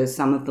 because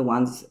some of the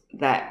ones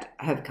that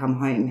have come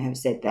home have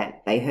said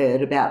that they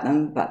heard about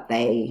them, but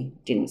they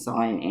didn't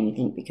sign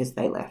anything because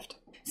they left.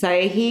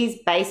 So he's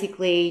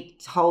basically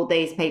told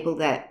these people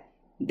that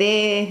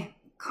they're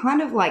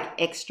kind of like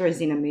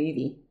extras in a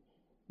movie.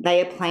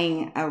 They are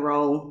playing a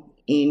role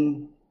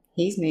in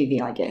his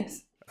movie, I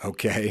guess.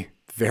 Okay.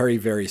 Very,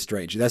 very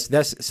strange.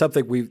 That's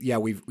something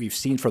we've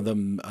seen from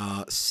them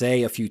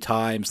say a few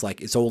times, like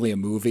it's only a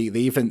movie. They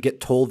even get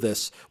told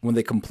this when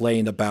they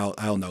complain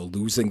about,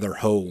 losing their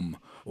home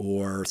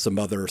or some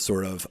other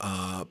sort of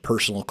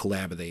personal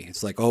calamity.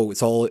 It's like, oh,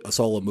 it's all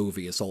a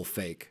movie. It's all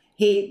fake.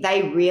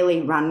 They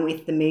really run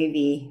with the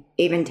movie.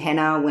 Even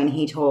Tenner, when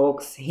he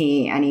talks,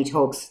 he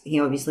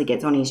obviously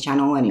gets on his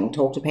channel and he'll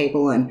talk to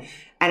people, and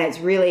it's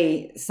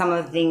really some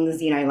of the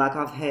things, like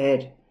I've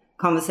heard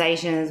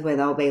conversations where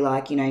they'll be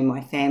like,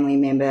 my family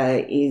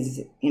member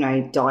is,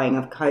 dying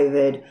of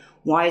COVID.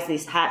 Why is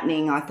this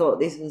happening? I thought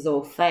this was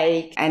all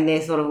fake. And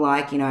they're sort of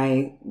like,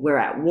 we're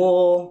at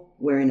war,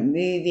 we're in a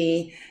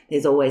movie,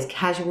 there's always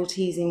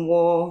casualties in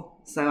war.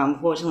 So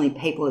unfortunately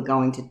people are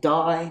going to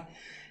die.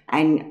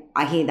 And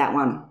I hear that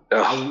one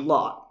a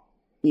lot.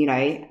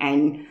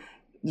 and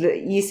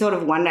you sort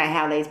of wonder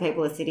how these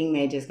people are sitting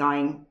there just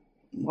going,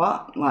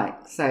 what?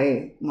 Like,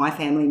 so my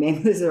family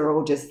members are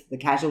all just the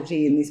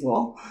casualty in this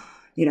war.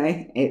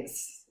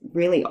 It's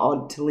really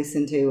odd to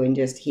listen to and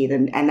just hear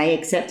them, and they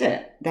accept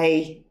it.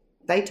 They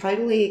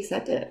totally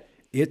accept it.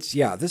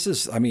 This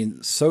is,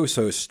 so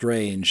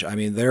strange.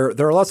 There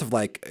are lots of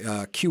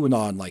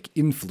QAnon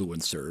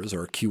influencers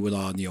or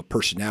QAnon,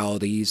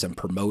 personalities and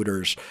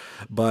promoters,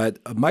 but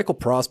Michael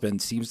Protzman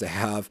seems to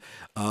have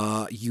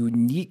a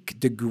unique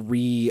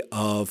degree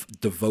of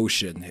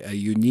devotion, a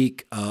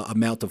unique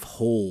amount of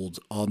hold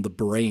on the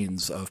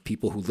brains of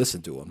people who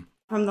listen to him.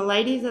 From the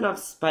ladies that I've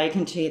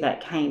spoken to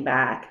that came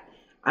back,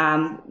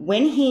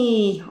 when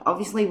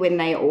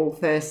they all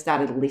first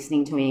started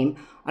listening to him,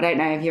 I don't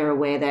know if you're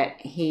aware that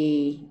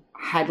he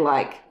had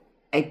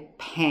a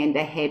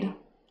panda head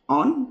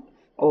on,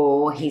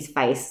 or his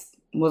face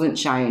wasn't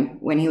shown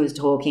when he was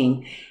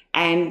talking.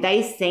 And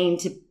they seemed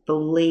to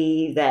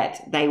believe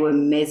that they were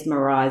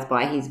mesmerized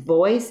by his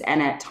voice,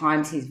 and at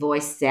times his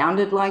voice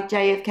sounded like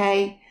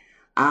JFK.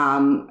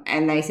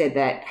 And they said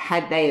that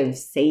had they have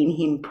seen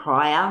him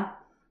prior,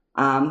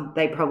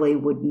 they probably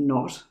would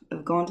not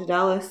have gone to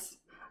Dallas.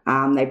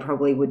 They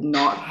probably would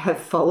not have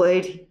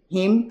followed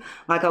him.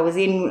 I was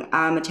in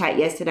a chat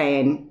yesterday,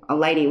 and a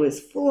lady was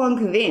full on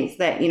convinced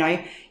that,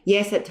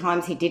 yes, at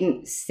times he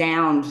didn't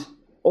sound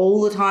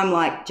all the time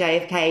like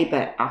JFK,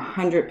 but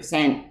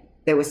 100%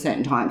 there were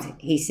certain times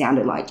he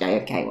sounded like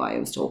JFK while he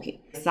was talking.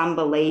 Some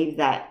believe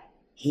that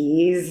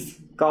he is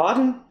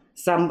God.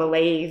 Some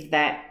believe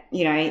that,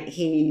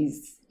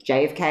 he's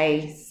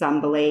JFK.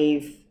 Some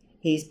believe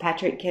he's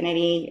Patrick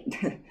Kennedy.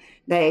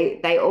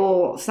 They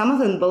all, some of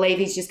them believe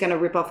he's just going to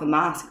rip off a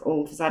mask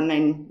all of a sudden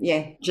and,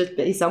 just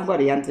be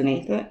somebody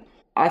underneath it.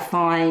 I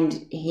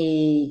find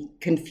he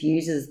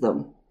confuses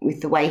them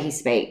with the way he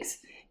speaks.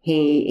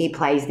 He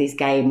plays this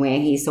game where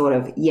he's sort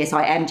of, yes,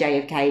 I am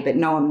JFK, but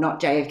no, I'm not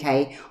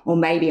JFK, or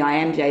maybe I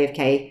am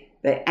JFK,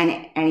 but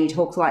and he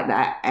talks like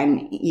that,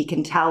 and you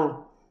can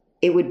tell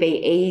it would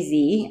be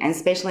easy, and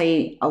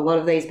especially a lot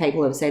of these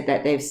people have said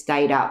that they've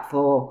stayed up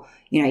for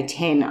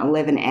 10,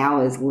 11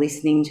 hours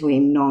listening to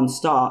him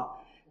nonstop,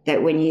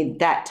 that when you're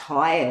that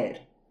tired,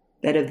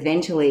 that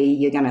eventually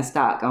you're going to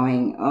start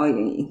going,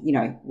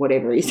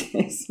 whatever he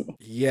says.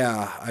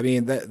 Yeah,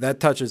 that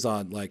touches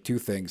on two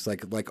things,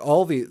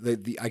 all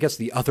the I guess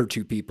the other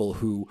two people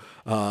who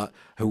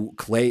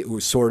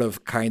sort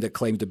of kind of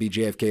claim to be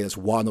JFK, as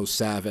Juan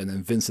O'Savin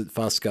and Vincent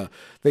Fusca.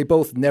 They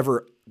both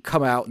never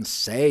come out and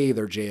say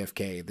they're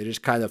JFK. They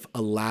just kind of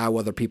allow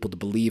other people to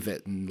believe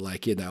it and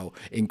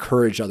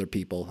encourage other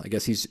people. I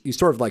guess he's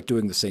sort of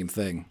doing the same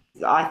thing.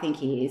 I think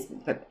he is,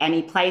 and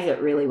he plays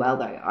it really well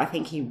though. I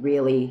think he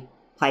really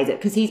plays it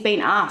because he's been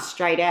asked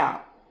straight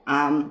out,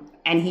 and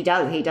he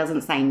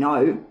doesn't say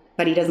no,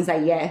 but he doesn't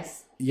say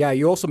yes. Yeah,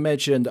 you also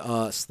mentioned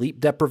sleep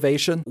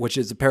deprivation, which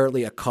is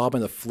apparently a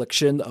common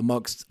affliction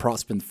amongst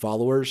Protzman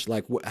followers.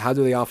 How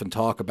do they often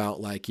talk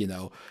about,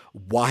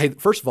 why,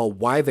 first of all,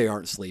 why they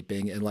aren't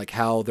sleeping, and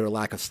how their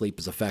lack of sleep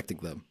is affecting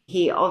them?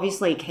 He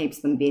obviously keeps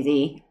them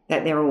busy,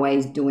 that they're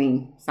always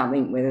doing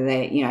something, whether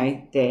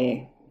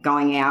they're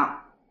going out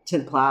to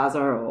the plaza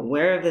or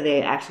wherever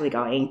they're actually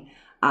going.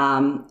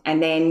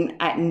 And then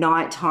at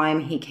night time,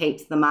 he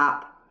keeps them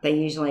up. They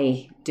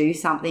usually do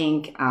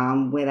something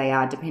where they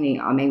are,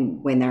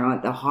 when they're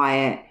at the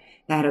Hyatt,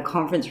 they had a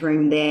conference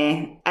room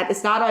there. At the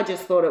start, I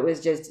just thought it was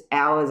just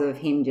hours of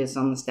him just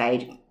on the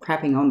stage,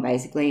 crapping on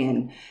basically,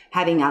 and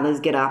having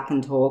others get up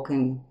and talk.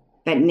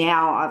 But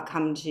now I've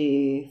come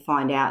to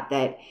find out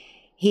that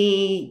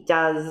he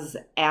does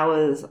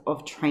hours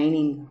of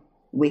training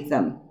with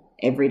them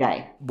every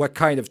day. What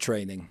kind of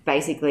training?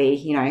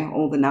 Basically,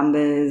 all the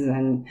numbers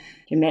and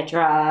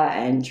gematria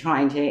and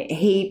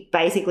he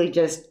basically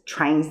just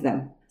trains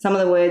them. Some of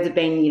the words have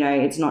been,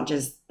 it's not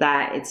just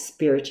that, it's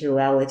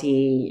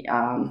spirituality,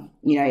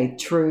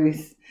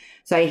 truth.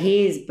 So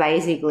he is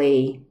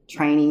basically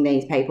training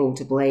these people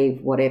to believe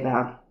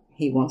whatever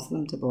he wants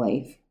them to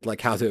believe.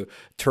 How to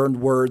turn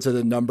words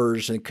into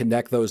numbers and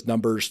connect those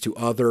numbers to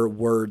other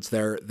words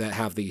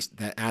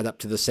that add up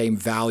to the same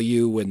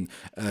value, and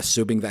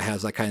assuming that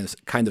has that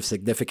kind of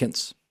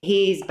significance.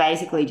 He's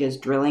basically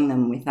just drilling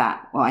them with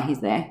that while he's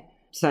there.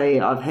 So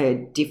I've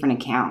heard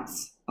different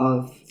accounts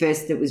of,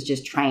 first it was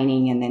just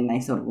training, and then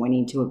they sort of went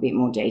into a bit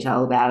more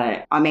detail about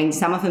it.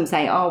 Some of them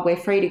say, we're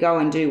free to go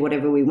and do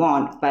whatever we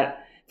want, but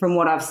from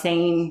what I've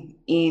seen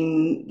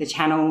in the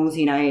channels,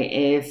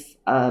 if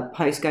a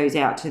post goes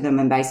out to them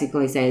and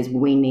basically says,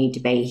 we need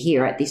to be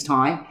here at this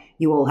time,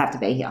 you all have to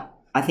be here.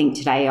 I think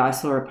today I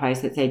saw a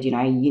post that said, you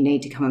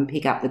need to come and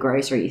pick up the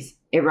groceries.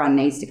 Everyone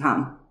needs to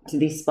come to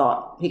this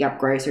spot, pick up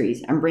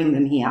groceries and bring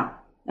them here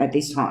at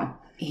this time.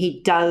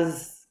 He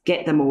does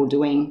get them all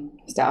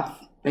doing stuff.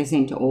 They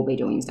seem to all be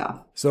doing stuff.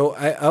 So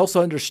I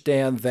also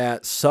understand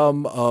that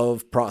some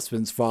of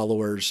Protzman's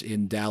followers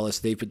in Dallas,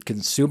 they've been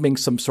consuming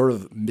some sort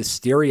of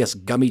mysterious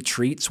gummy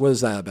treats. What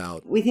is that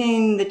about?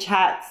 Within the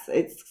chats,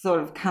 it's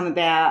sort of come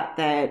about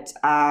that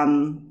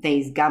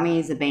these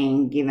gummies are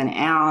being given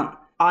out.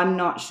 I'm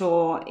not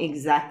sure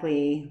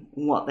exactly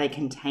what they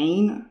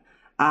contain.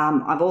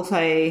 I've also,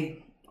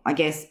 I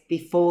guess,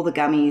 before the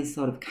gummies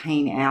sort of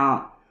came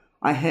out,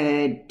 I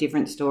heard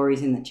different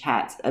stories in the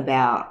chats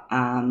about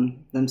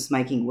them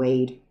smoking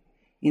weed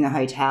in the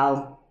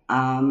hotel.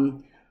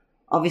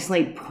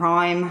 Obviously,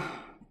 Prime,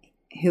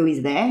 who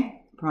is there,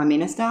 Prime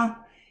Minister,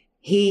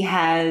 he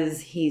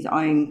has his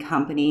own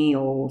company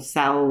or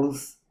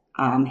sells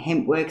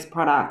HempWorks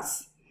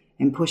products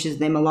and pushes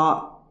them a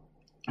lot.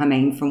 I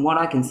mean, from what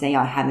I can see,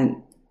 I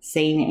haven't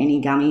seen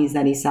any gummies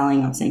that he's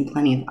selling. I've seen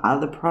plenty of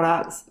other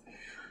products.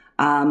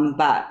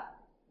 But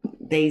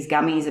these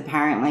gummies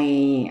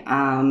apparently,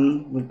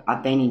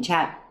 I've been in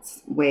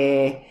chats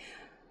where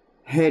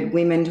heard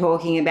women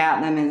talking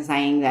about them and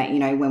saying that, you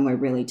know, when we're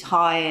really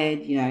tired,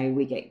 you know,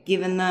 we get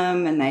given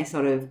them and they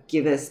sort of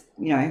give us,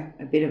 you know,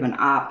 a bit of an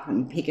up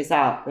and pick us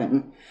up.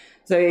 And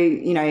so,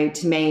 you know,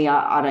 to me,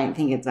 I don't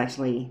think it's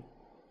actually,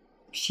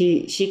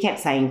 she kept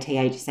saying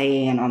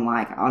THC and I'm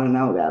like, I don't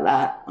know about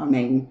that. I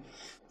mean,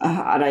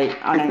 I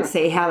don't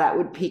see how that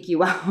would pick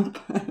you up.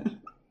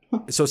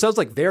 So it sounds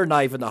like they're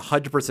not even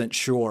 100%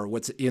 sure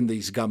what's in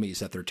these gummies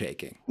that they're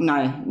taking.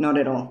 No, not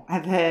at all.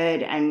 I've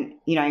heard, and,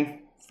 you know,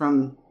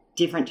 from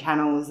different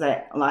channels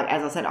that, like,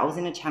 as I said, I was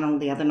in a channel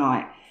the other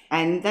night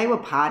and they were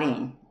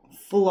partying,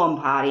 full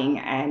on partying.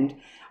 And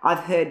I've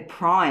heard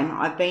Prime,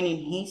 I've been in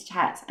his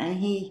chats and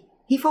he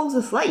falls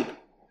asleep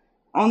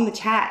on the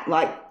chat,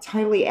 like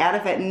totally out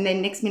of it. And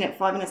then next minute,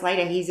 5 minutes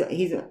later, he's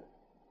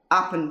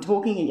up and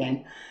talking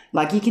again.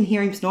 Like you can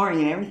hear him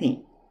snoring and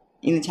everything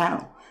in the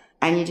channel.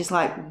 And you're just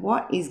like,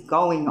 what is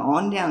going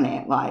on down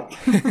there? Like,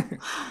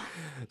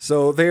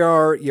 so they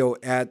are, you know,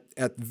 at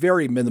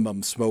very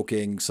minimum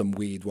smoking some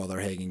weed while they're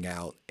hanging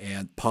out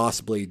and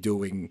possibly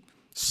doing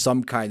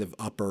some kind of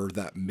upper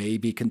that may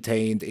be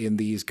contained in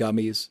these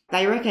gummies.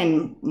 They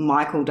reckon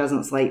Michael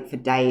doesn't sleep for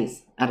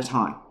days at a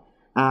time.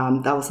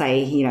 They'll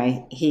say, you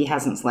know, he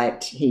hasn't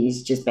slept.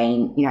 He's just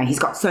been, you know, he's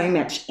got so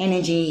much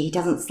energy. He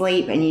doesn't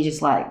sleep. And you're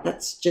just like,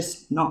 that's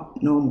just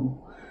not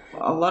normal.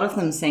 A lot of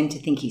them seem to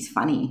think he's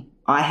funny.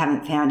 I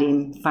haven't found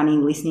him funny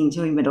listening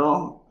to him at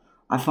all.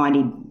 I find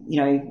he,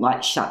 you know,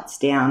 like shuts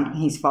down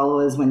his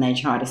followers when they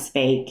try to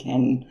speak.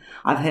 And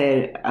I've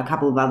heard a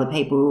couple of other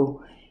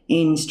people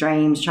in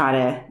streams try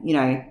to, you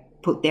know,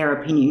 put their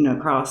opinion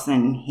across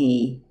and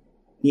he,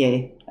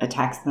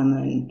 attacks them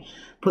and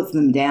puts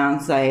them down.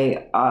 So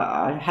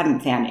I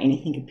haven't found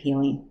anything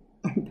appealing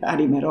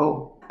about him at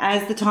all.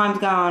 As the time's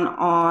gone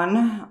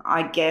on,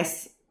 I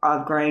guess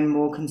I've grown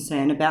more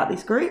concerned about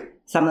this group.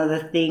 Some of the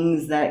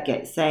things that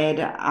get said.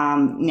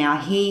 Now,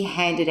 he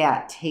handed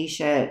out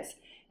T-shirts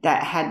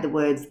that had the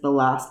words "The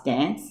Last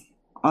Dance"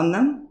 on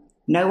them.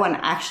 No one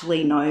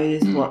actually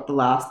knows what The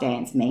Last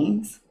Dance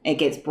means. It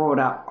gets brought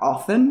up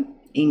often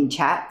in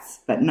chats,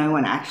 but no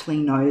one actually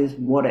knows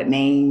what it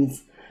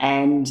means.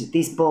 And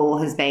this ball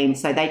has been,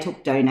 so they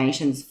took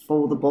donations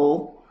for the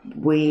ball.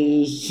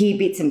 We hear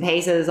bits and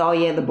pieces, oh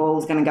yeah, the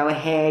ball's going to go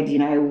ahead, you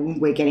know,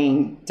 we're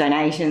getting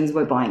donations,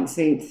 we're buying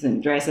suits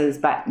and dresses,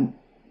 but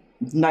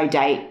no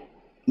date,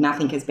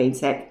 nothing has been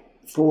set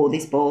for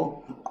this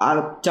ball.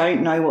 I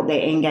don't know what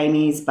their end game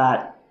is,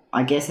 but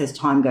I guess as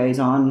time goes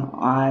on,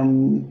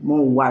 I'm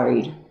more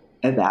worried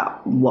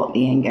about what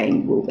the end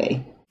game will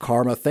be.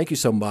 Karma, thank you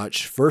so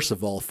much, first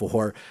of all,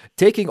 for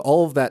taking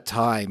all of that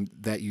time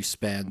that you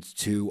spend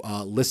to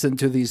listen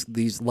to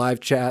these live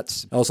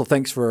chats. Also,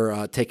 thanks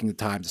for taking the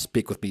time to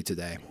speak with me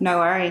today. No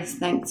worries.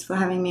 Thanks for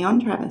having me on,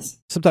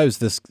 Travis. Sometimes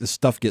this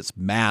stuff gets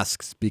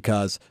masked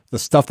because the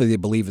stuff that they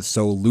believe is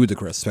so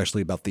ludicrous,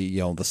 especially about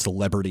the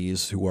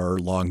celebrities who are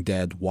long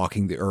dead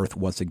walking the earth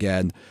once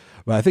again.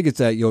 But I think it's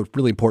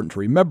really important to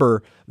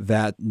remember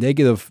that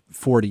Negative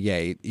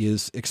 48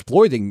 is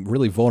exploiting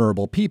really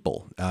vulnerable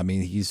people. I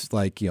mean, he's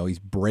he's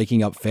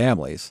breaking up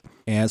families.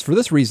 And for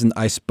this reason,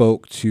 I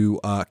spoke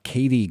to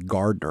Katie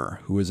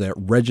Gardner, who is a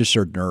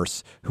registered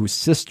nurse whose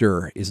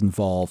sister is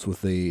involved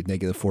with the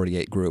Negative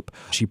 48 group.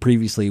 She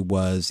previously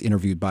was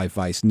interviewed by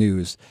Vice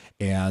News,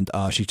 and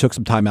she took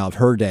some time out of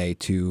her day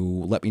to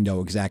let me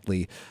know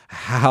exactly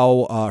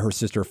how her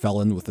sister fell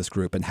in with this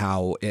group and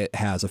how it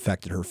has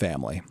affected her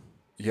family.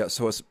 Yeah,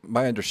 so it's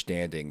my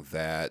understanding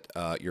that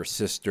your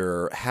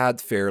sister had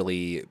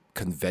fairly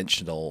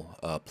conventional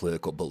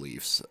political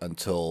beliefs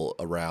until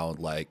around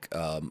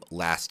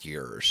last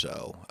year or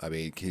so. I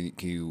mean, can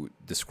you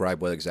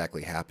describe what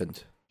exactly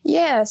happened?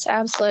 Yes,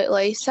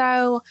 absolutely.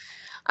 So,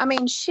 I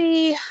mean,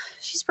 she's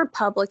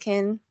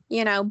Republican,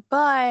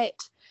 but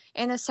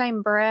in the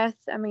same breath,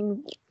 I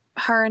mean,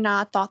 her and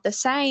I thought the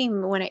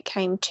same when it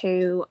came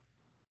to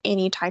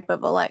any type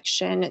of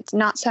election. It's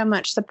not so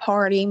much the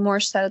party, more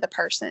so the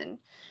person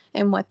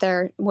and what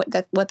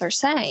they're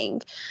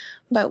saying.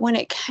 But when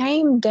it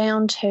came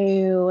down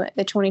to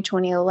the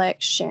 2020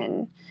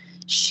 election,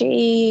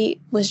 she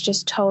was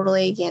just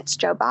totally against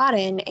Joe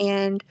Biden.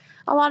 And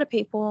a lot of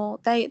people,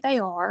 they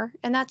are,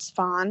 and that's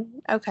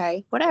fine.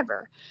 Okay,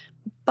 whatever.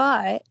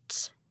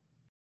 But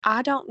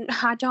I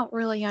don't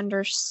really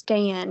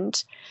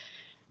understand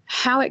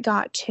how it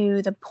got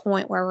to the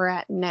point where we're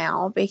at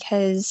now,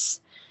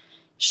 because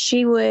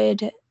she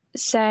would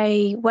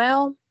say,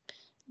 well,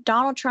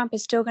 Donald Trump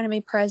is still going to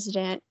be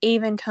president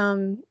even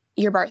come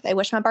your birthday,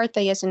 which my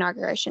birthday is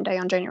Inauguration Day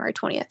on January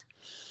 20th.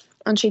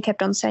 And she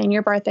kept on saying,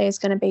 your birthday is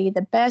going to be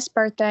the best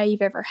birthday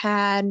you've ever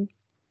had.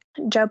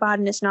 Joe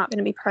Biden is not going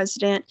to be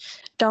president.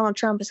 Donald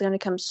Trump is going to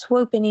come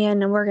swooping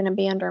in and we're going to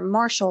be under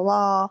martial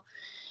law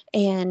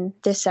and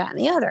this, that, and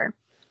the other.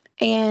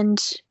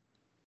 And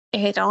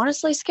it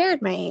honestly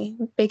scared me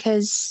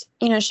because,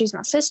 you know, she's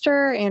my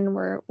sister and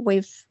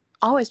we've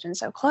always been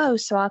so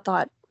close. So I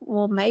thought,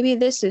 well, maybe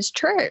this is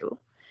true.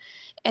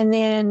 And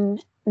then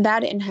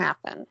that didn't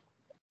happen.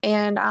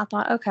 And I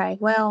thought, okay,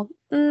 well,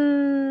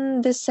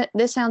 this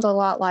sounds a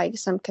lot like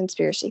some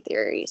conspiracy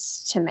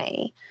theories to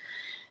me.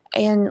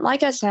 And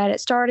like I said,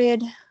 it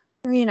started,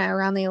 you know,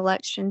 around the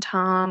election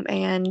time,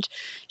 and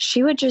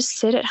she would just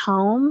sit at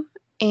home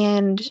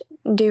and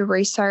do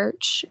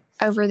research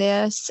over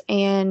this.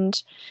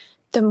 And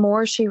the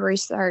more she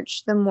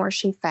researched, the more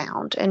she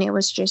found. And it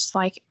was just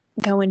like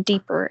going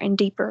deeper and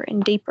deeper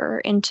and deeper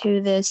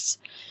into this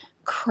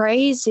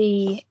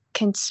crazy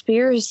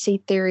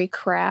conspiracy theory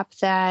crap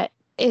that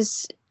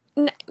reptilians?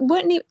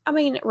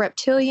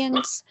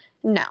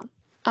 No,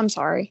 I'm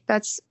sorry.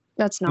 That's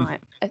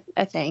not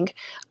a thing.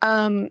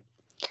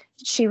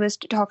 She was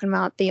talking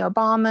about the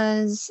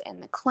Obamas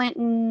and the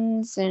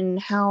Clintons and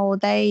how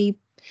they,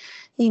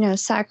 you know,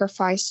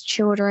 sacrifice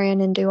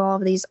children and do all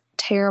of these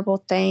terrible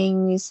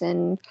things.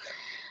 And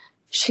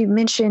she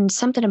mentioned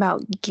something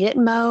about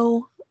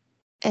Gitmo,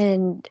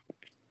 and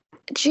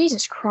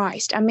Jesus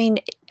Christ. I mean,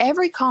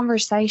 every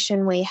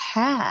conversation we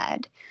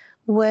had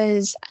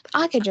was,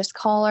 I could just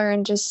call her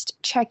and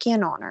just check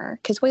in on her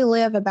because we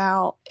live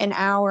about an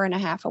hour and a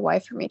half away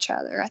from each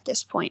other at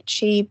this point.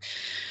 She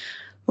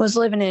was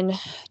living in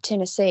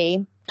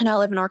Tennessee and I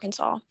live in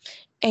Arkansas,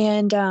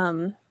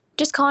 and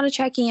just calling to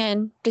check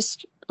in,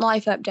 just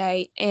life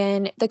update.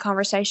 And the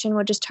conversation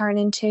would just turn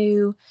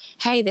into,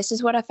 hey, this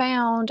is what I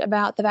found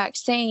about the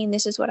vaccine.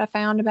 This is what I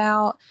found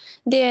about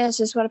this.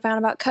 This is what I found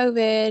about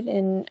COVID.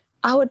 And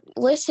I would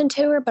listen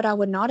to her, but I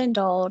would not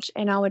indulge,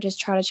 and I would just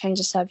try to change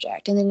the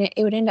subject. And then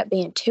it would end up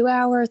being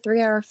 2-hour,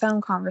 3-hour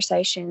phone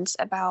conversations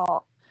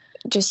about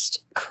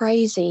just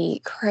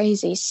crazy,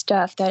 crazy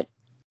stuff that,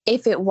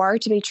 if it were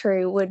to be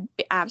true, would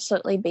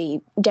absolutely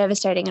be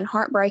devastating and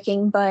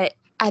heartbreaking. But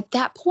at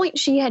that point,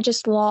 she had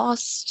just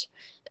lost,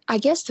 I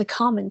guess, the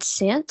common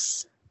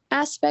sense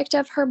aspect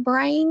of her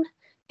brain,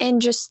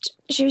 and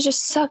she was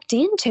just sucked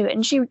into it,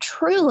 and she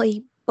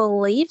truly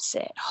believes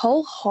it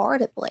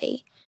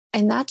wholeheartedly.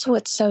 And that's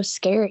what's so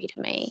scary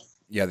to me.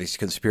 Yeah, these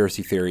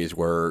conspiracy theories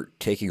were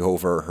taking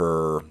over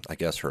her, I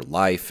guess, her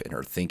life and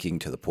her thinking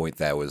to the point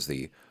that was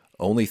the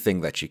only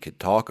thing that she could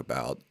talk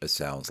about, it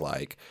sounds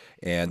like.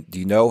 And do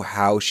you know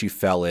how she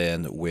fell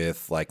in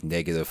with like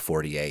Negative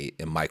 48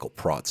 and Michael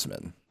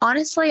Protzman?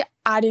 Honestly,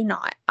 I do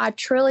not. I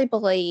truly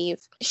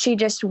believe she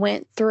just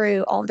went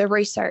through all the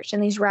research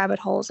and these rabbit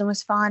holes and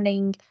was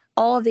finding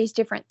all of these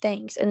different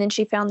things. And then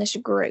she found this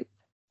group,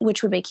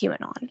 which would be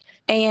QAnon.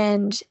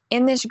 And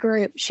in this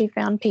group, she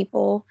found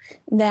people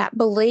that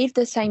believed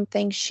the same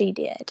things she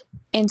did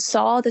and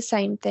saw the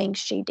same things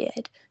she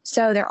did.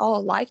 So they're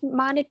all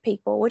like-minded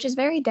people, which is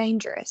very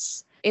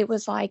dangerous. It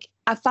was like,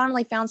 I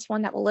finally found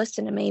someone that will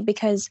listen to me,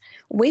 because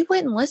we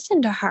wouldn't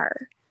listen to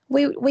her.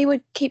 We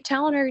would keep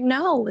telling her,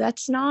 no,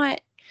 that's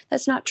not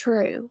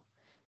true.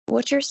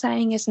 What you're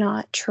saying is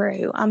not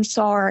true. I'm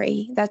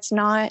sorry. That's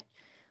not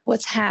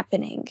what's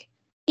happening.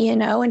 You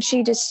know, and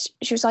she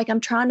was like, I'm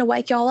trying to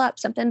wake y'all up.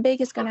 Something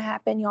big is going to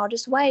happen. Y'all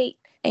just wait.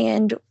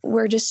 And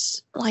we're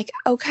just like,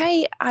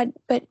 okay,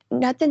 but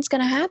nothing's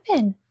going to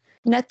happen.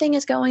 Nothing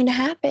is going to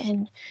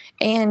happen.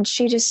 And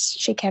she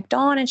kept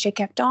on and she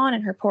kept on.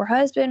 And her poor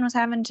husband was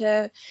having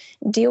to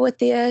deal with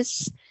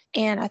this.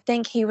 And I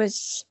think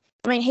he's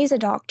a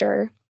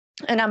doctor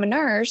and I'm a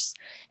nurse.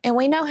 And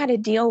we know how to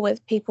deal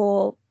with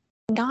people,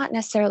 not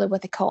necessarily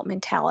with a cult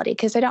mentality,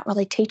 because they don't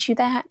really teach you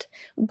that,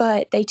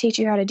 but they teach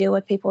you how to deal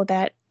with people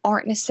that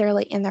aren't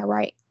necessarily in their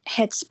right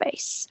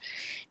headspace.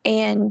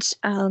 And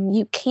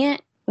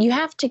you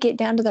have to get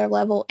down to their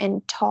level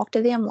and talk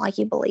to them like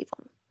you believe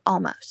them,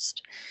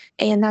 almost.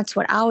 And that's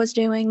what I was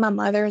doing. My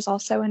mother is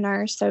also a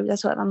nurse, so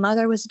that's what my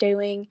mother was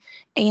doing.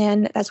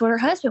 And that's what her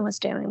husband was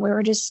doing. We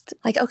were just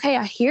like, okay,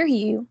 I hear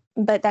you,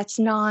 but that's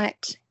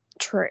not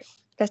true.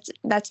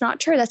 That's not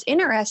true. That's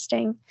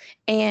interesting.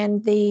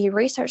 And the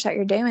research that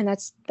you're doing,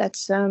 that's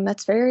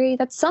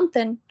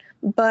something,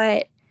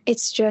 but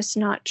it's just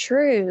not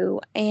true.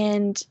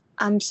 And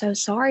I'm so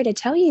sorry to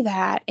tell you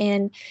that.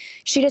 And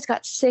she just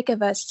got sick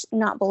of us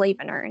not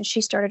believing her. And she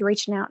started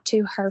reaching out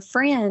to her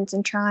friends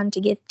and trying to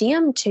get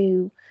them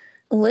to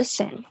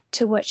listen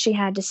to what she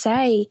had to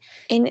say.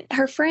 And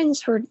her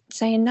friends were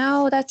saying,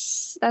 no,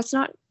 that's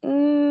not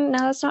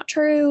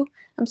true.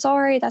 I'm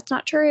sorry, that's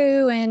not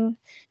true. And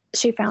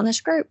she found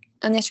this group.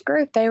 And this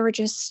group, they were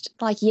just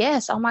like,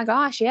 yes, oh my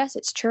gosh, yes,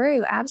 it's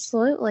true.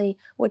 Absolutely.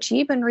 What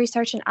you've been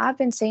researching, I've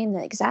been seeing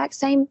the exact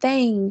same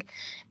thing.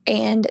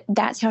 And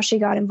that's how she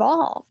got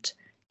involved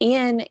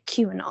in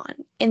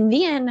QAnon. And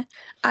then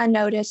I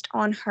noticed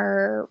on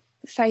her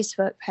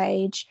Facebook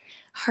page,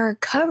 her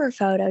cover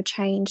photo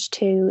changed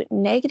to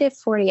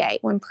 -48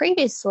 when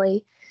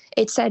previously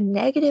it said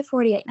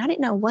 -48. And I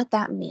didn't know what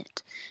that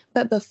meant.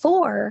 But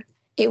before,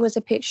 it was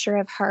a picture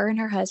of her and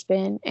her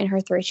husband and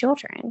her 3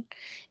 children.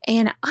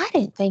 And I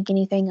didn't think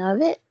anything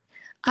of it.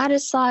 I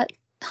just thought,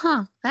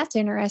 that's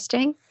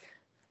interesting.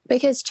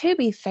 Because to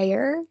be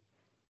fair,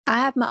 I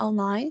have my own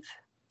life.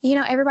 You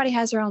know, everybody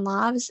has their own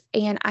lives,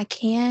 and I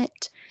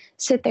can't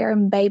sit there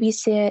and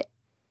babysit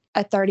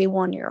a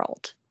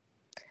 31-year-old.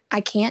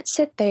 I can't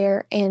sit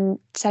there and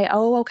say,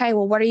 oh, okay,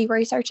 well, what are you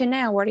researching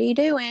now? What are you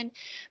doing?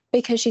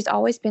 Because she's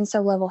always been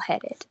so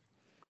level-headed.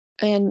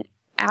 And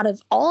out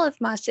of all of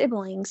my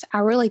siblings, I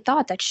really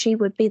thought that she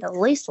would be the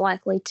least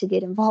likely to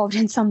get involved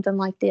in something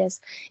like this.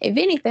 If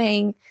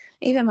anything,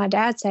 even my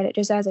dad said it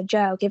just as a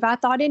joke. If I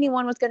thought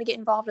anyone was going to get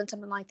involved in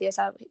something like this,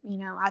 I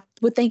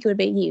would think it would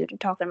be you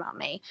talking about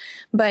me.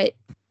 But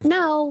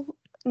no,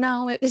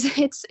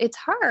 it's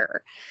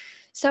her.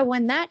 So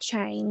when that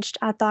changed,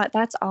 I thought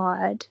that's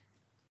odd.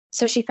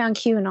 So she found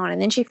QAnon,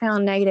 and then she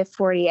found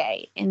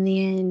 -48, and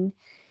then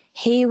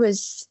he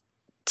was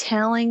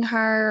telling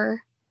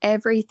her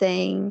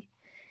everything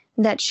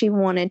that she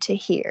wanted to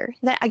hear.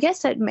 That I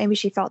guess that maybe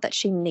she thought that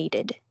she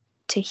needed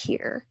to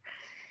hear.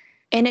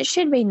 And it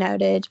should be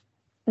noted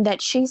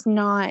that she's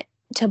not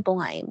to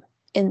blame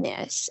in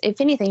this. If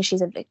anything,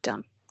 she's a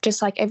victim,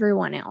 just like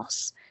everyone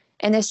else.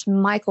 And this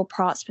Michael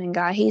Protzman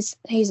guy,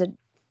 he's a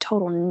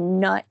total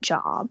nut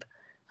job.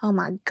 Oh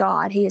my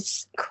God, he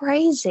is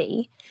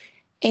crazy.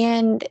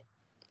 And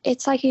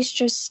it's like he's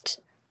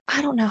just,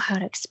 I don't know how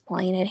to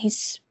explain it.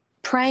 He's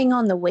preying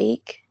on the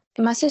weak.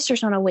 My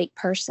sister's not a weak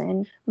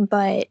person,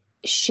 but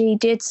she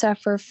did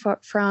suffer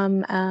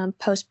from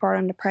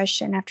postpartum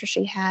depression after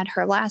she had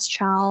her last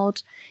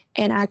child.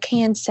 And I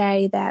can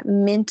say that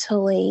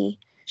mentally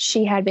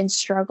she had been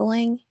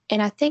struggling.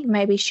 And I think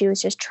maybe she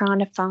was just trying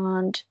to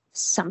find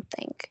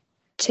something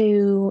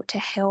to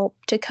help,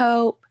 to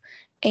cope.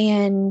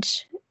 And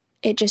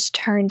it just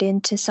turned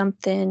into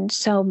something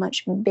so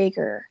much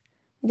bigger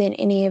than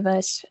any of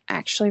us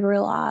actually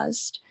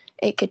realized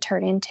it could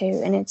turn into.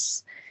 And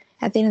it's,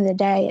 at the end of the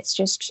day,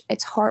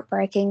 it's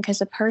heartbreaking because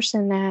the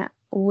person that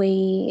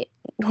we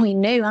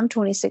knew, I'm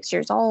 26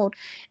 years old,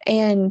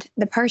 and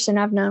the person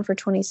I've known for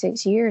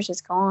 26 years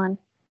is gone.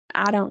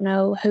 I don't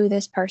know who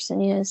this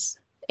person is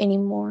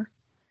anymore.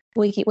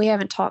 We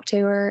haven't talked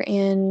to her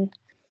in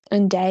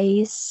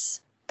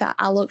days. That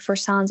I look for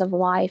signs of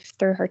life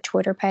through her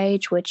Twitter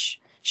page, which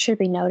should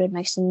be noted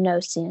makes no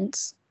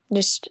sense.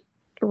 Just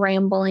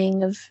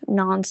rambling of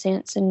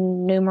nonsense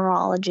and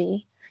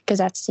numerology. Because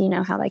that's,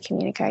 how they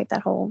communicate,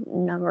 that whole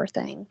number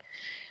thing.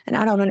 And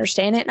I don't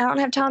understand it, and I don't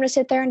have time to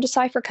sit there and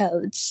decipher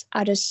codes.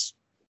 I just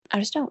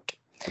don't.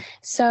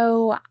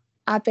 So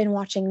I've been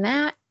watching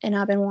that, and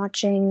I've been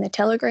watching the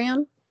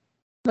Telegram.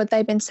 What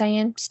they've been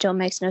saying still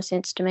makes no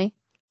sense to me.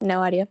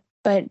 No idea.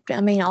 But,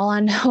 all I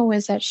know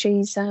is that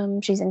she's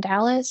in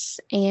Dallas,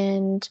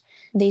 and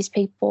these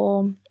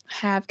people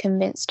have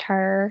convinced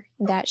her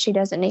that she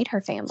doesn't need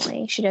her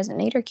family. She doesn't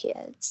need her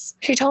kids.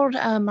 She told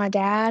my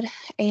dad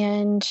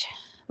and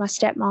my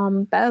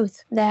stepmom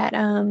both that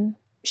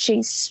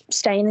she's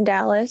staying in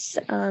Dallas.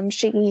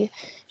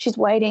 She's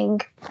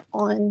waiting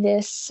on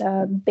this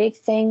big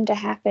thing to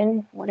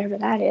happen, whatever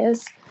that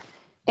is.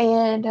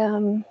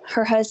 And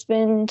her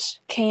husband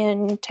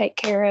can take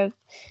care of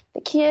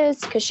the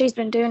kids because she's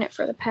been doing it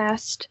for the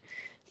past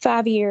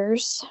 5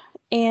 years.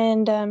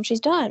 And she's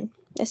done,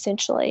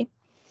 essentially.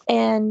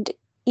 And,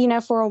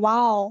 for a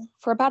while,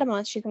 for about a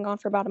month, she's been gone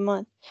for about a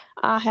month,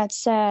 I had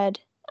said,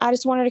 I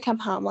just want her to come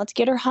home. Let's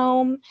get her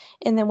home,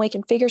 and then we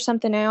can figure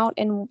something out.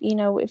 And,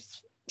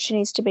 if she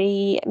needs to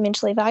be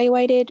mentally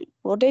evaluated,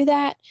 we'll do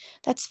that.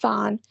 That's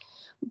fine.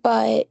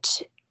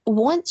 But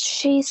once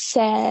she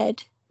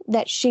said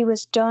that she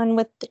was done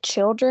with the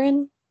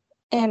children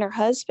and her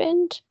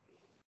husband,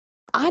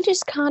 I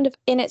just kind of,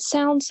 and it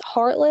sounds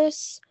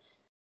heartless,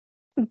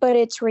 but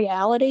it's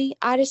reality.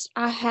 I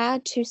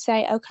had to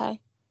say, okay,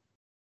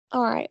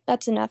 all right,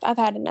 that's enough. I've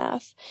had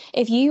enough.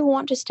 If you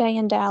want to stay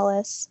in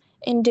Dallas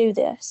and do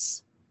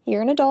this,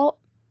 you're an adult.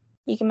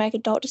 You can make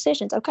adult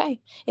decisions. Okay,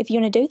 if you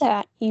want to do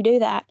that, you do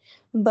that.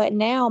 But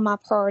now my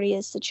priority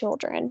is the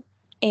children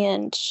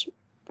and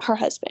her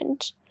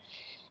husband.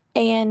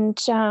 And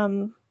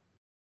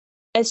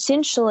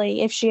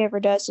essentially, if she ever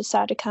does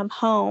decide to come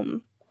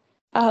home,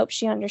 I hope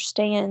she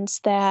understands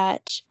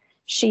that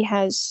she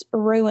has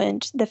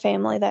ruined the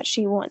family that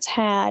she once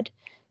had,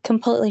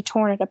 completely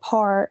torn it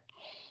apart.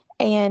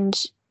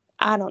 And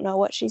I don't know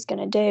what she's going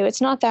to do.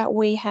 It's not that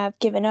we have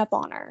given up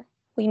on her.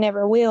 We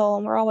never will,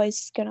 and we're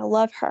always going to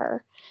love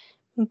her.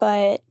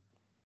 But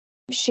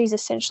she's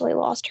essentially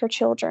lost her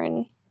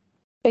children.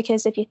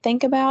 Because if you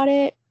think about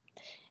it,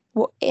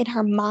 in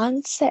her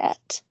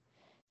mindset,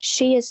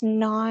 she is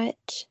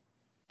not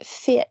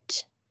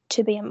fit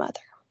to be a mother.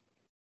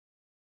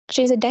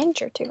 She's a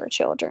danger to her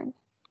children.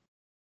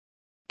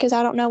 Because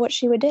I don't know what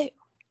she would do.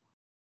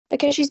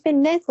 Because she's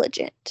been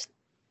negligent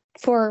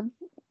for,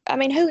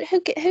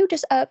 who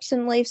just ups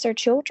and leaves their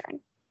children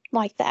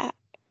like that?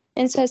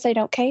 and says they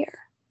don't care.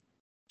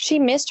 She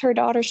missed her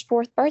daughter's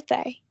 4th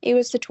birthday. It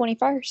was the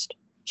 21st.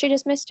 She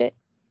just missed it,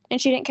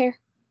 and she didn't care.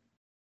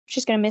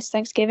 She's going to miss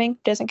Thanksgiving,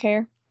 doesn't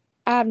care.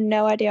 I have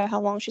no idea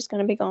how long she's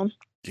going to be gone.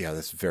 Yeah,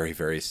 that's very,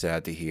 very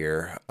sad to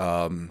hear.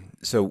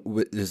 So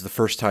is the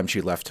first time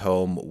she left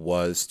home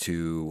was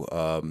to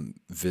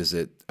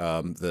visit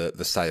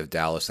the site of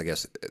Dallas? I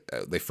guess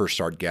they first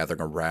started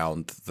gathering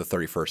around the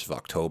 31st of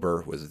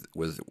October.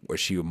 Was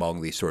she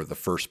among the sort of the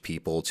first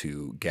people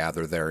to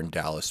gather there in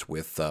Dallas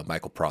with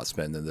Michael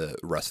Protzman and the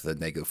rest of the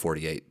Negative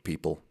 48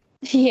 people?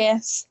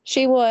 Yes,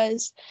 she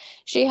was.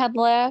 She had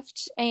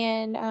left,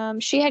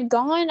 and she had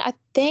gone. I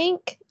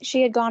think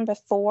she had gone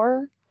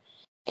before.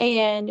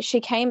 And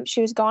she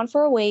was gone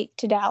for a week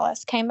to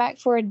Dallas, came back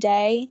for a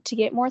day to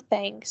get more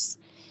things.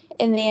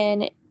 And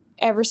then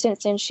ever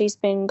since then, she's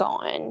been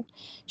gone.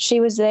 She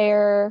was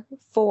there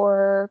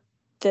for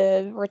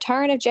the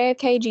return of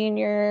JFK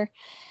Jr.,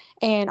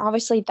 and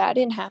obviously that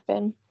didn't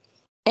happen.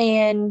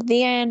 And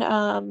then,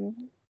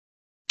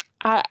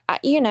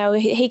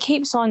 he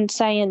keeps on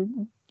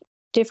saying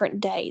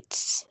different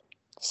dates.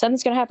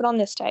 Something's going to happen on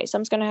this day.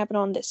 Something's going to happen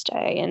on this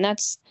day. And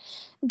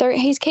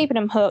he's keeping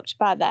them hooked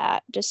by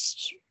that.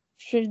 Just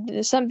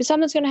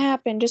something's going to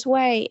happen. Just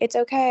wait. It's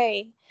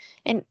okay.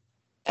 And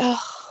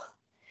oh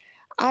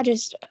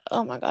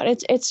my God,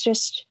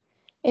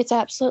 it's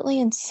absolutely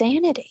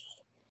insanity.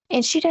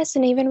 And she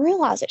doesn't even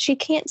realize it. She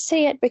can't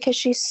see it because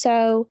she's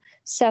so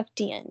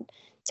sucked in.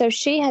 So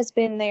she has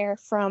been there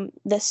from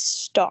the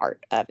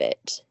start of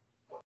it.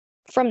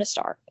 From the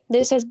start.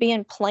 This has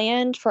been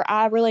planned for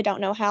I really don't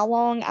know how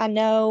long. I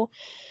know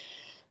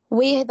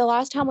the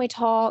last time we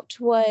talked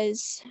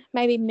was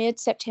maybe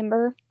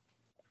mid-September,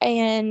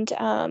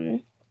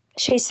 and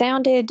she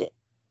sounded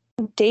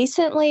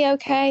decently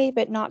okay,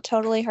 but not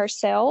totally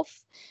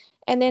herself.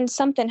 And then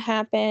something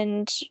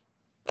happened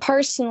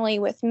personally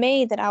with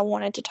me that I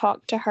wanted to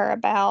talk to her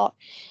about,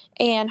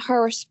 and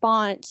her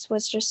response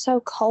was just so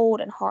cold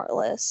and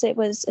heartless. It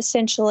was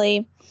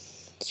essentially,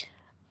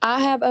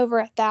 I have over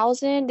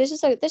 1,000. This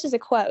is a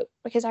quote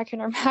because I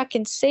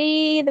can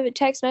see the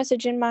text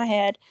message in my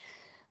head.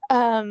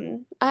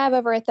 I have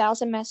over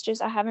 1,000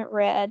 messages I haven't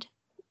read.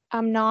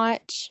 I'm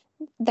not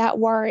that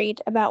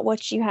worried about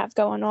what you have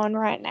going on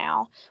right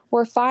now.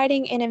 We're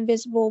fighting an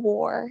invisible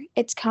war.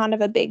 It's kind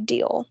of a big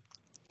deal.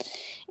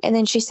 And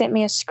then she sent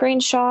me a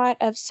screenshot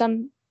of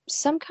some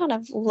kind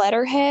of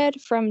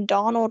letterhead from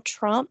Donald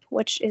Trump,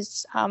 which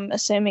is, I'm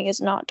assuming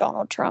is not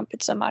Donald Trump.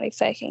 It's somebody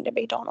faking to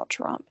be Donald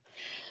Trump.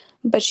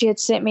 But she had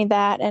sent me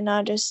that, and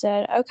I just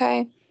said,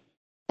 okay.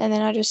 And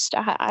then I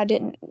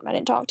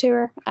didn't talk to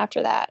her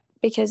after that,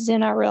 because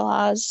then I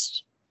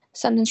realized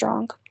something's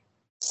wrong.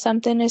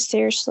 Something is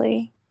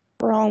seriously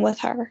wrong with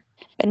her.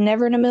 But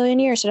never in a million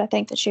years did I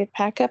think that she would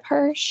pack up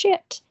her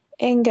shit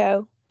and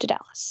go to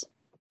Dallas.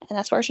 And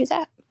that's where she's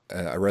at.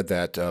 I read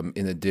that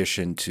in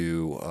addition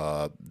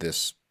to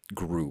this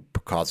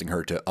group causing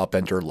her to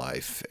upend her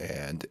life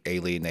and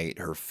alienate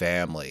her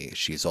family,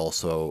 she's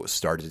also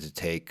started to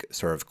take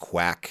sort of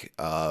quack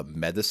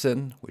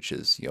medicine, which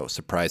is,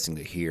 surprising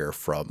to hear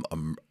from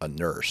a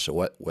nurse. So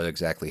what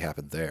exactly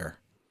happened there?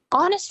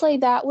 Honestly,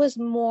 that was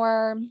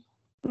more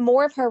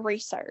of her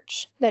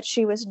research that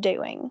she was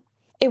doing.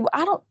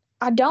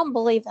 I don't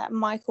believe that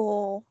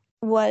Michael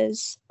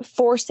was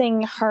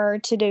forcing her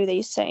to do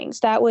these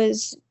things. That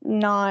was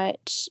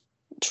not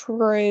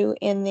true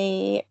in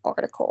the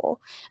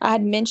article. I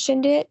had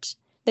mentioned it,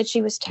 that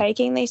she was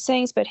taking these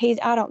things, but he's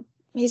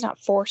not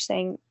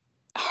forcing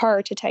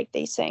her to take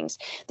these things.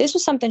 This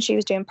was something she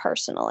was doing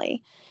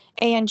personally.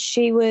 And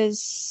she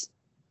was,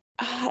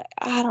 I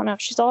don't know,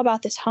 she's all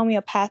about this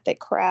homeopathic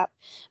crap,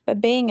 but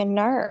being a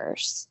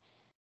nurse,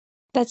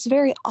 that's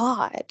very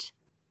odd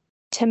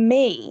to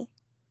me,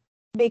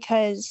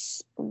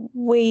 because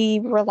we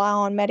rely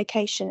on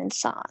medication and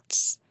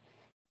science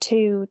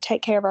to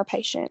take care of our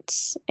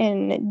patients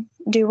and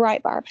do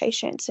right by our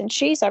patients. And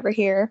she's over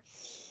here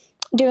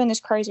doing this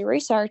crazy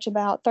research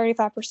about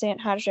 35%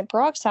 hydrogen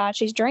peroxide.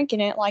 She's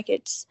drinking it like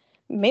it's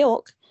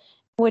milk,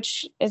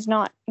 which is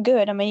not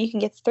good. I mean, you can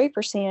get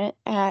 3%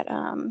 at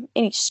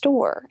any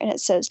store, and it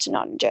says to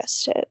not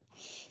ingest it.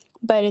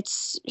 But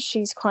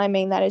she's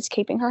claiming that it's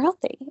keeping her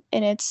healthy,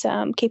 and it's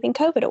keeping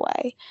COVID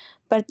away.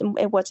 But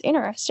what's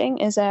interesting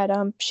is that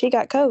she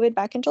got COVID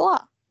back in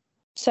July.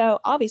 So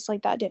obviously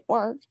that didn't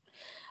work.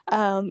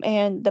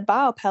 And the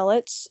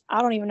biopellets,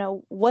 I don't even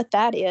know what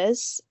that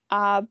is.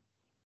 I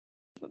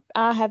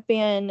have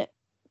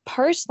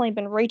personally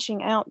been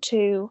reaching out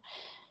to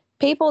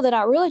people that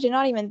I really did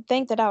not even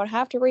think that I would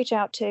have to reach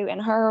out to in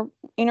her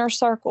inner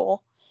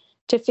circle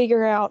to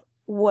figure out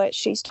what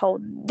she's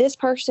told this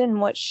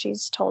person, what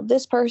she's told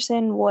this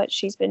person, what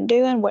she's been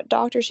doing, what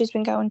doctor she's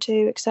been going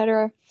to,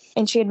 etc.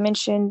 And she had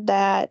mentioned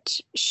that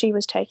she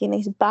was taking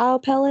these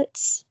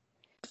biopellets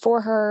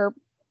for her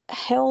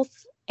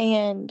health.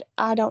 And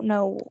I don't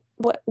know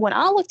when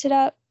I looked it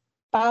up,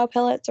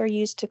 biopellets are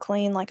used to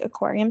clean like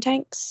aquarium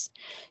tanks.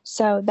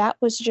 So that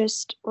was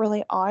just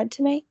really odd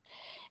to me.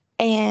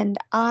 And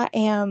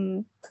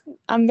I'm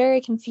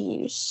very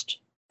confused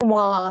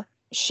why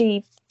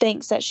she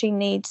thinks that she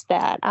needs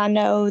that. I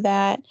know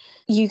that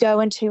you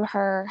go into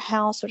her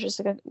house, which is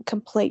a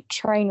complete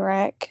train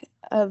wreck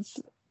of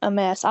a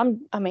mess.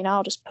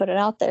 I'll just put it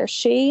out there.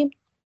 She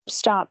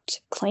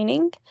stopped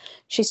cleaning.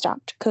 She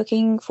stopped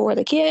cooking for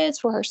the kids,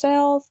 for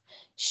herself.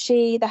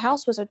 The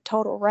house was a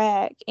total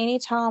wreck.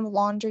 Anytime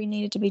laundry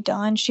needed to be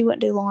done, she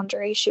wouldn't do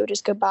laundry. She would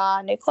just go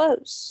buy new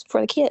clothes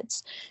for the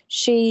kids.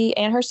 She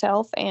and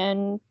herself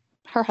and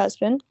her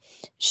husband.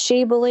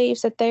 She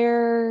believes that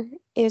there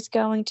is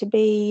going to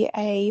be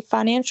a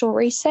financial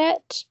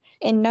reset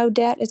and no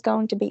debt is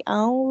going to be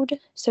owed.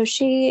 So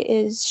she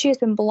has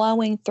been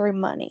blowing through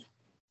money,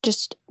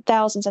 just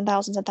thousands and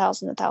thousands and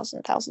thousands and thousands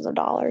and thousands of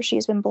dollars.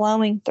 She's been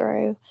blowing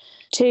through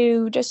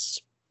to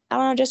just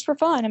for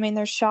fun. I mean,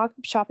 there's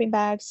shopping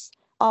bags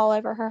all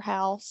over her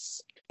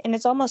house, and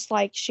it's almost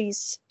like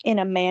she's in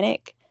a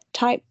manic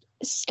type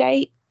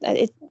state.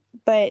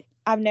 But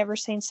I've never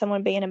seen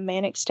someone be in a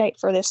manic state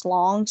for this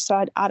long,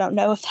 so I don't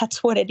know if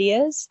that's what it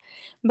is.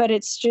 But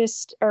it's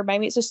just, or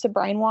maybe it's just the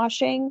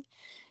brainwashing.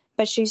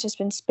 But she's just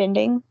been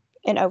spending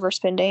and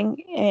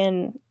overspending,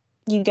 and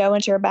you go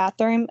into her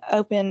bathroom,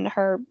 open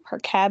her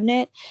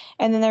cabinet,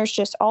 and then there's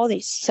just all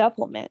these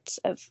supplements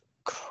of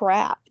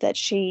crap that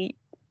she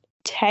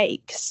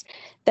takes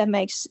that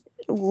makes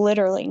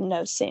literally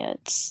no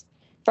sense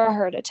for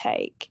her to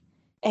take.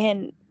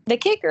 And the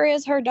kicker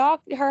is her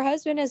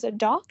husband is a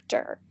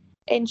doctor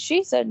and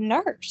she's a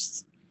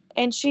nurse,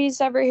 and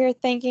she's over here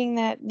thinking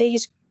that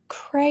these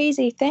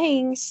crazy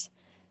things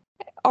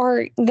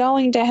are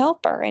going to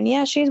help her. And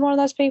yeah, she's one of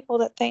those people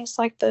that thinks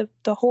like the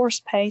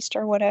horse paste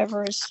or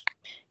whatever is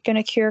going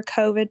to cure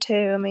COVID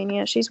too. I mean,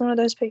 yeah, she's one of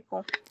those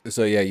people.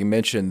 So yeah, you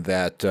mentioned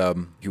that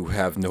you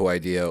have no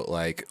idea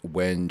like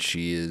when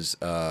she is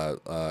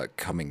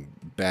coming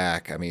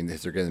back. I mean,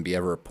 is there going to be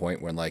ever a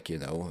point when like,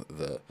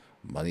 the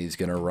money's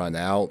going to run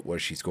out, where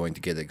she's going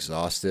to get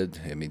exhausted?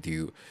 I mean, do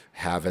you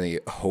have any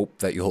hope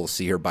that you'll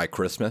see her by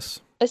Christmas?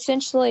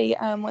 Essentially,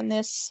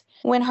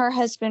 when her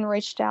husband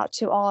reached out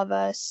to all of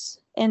us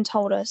and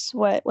told us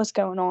what was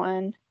going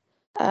on,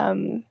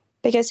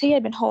 because he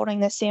had been holding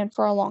this in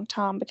for a long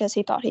time because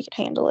he thought he could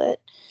handle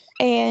it.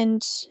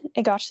 And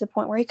it got to the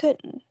point where he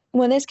couldn't.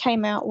 When this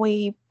came out,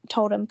 we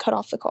told him, cut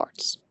off the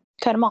cards.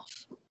 Cut them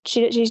off.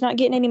 She's not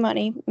getting any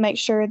money. Make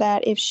sure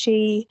that if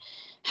she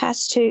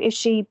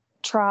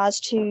tries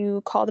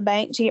to call the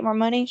bank to get more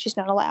money, she's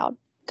not allowed.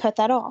 Cut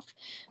that off.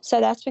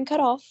 So that's been cut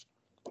off.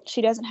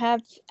 She doesn't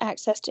have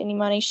access to any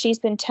money. She's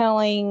been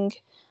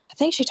I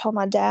think she told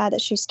my dad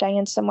that she's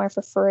staying somewhere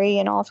for free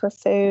and all of her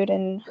food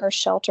and her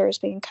shelter is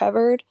being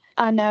covered.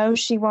 I know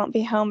she won't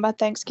be home by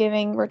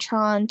Thanksgiving. We're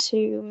trying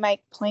to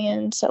make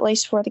plans, at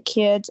least for the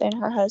kids and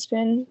her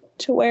husband,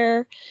 to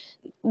where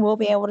we'll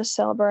be able to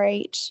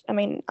celebrate. I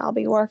mean, I'll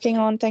be working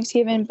on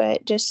Thanksgiving,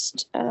 but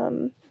just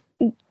to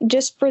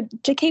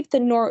keep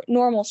the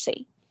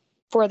normalcy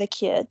for the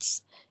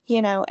kids,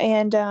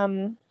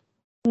 and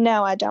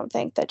no, I don't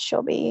think that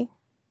she'll be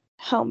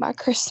home by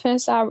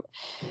Christmas.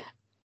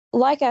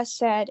 Like I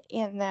said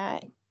in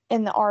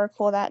the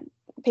article that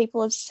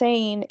people have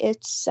seen,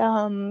 it's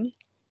I'm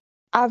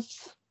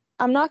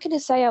not going to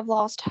say I've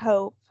lost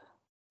hope,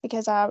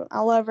 because I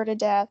love her to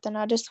death, and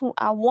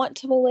I want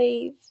to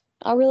believe,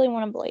 I really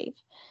want to believe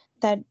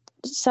that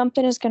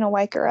something is going to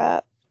wake her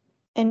up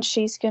and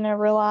she's going to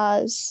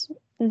realize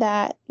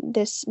that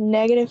this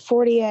negative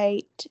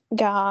 48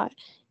 guy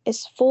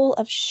is full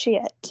of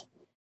shit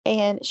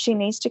and she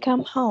needs to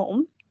come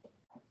home.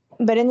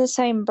 But in the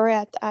same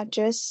breath,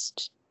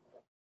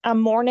 I'm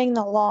mourning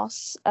the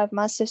loss of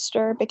my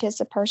sister, because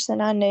the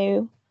person I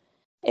knew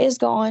is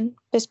gone.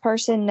 This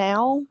person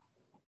now,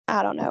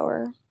 I don't know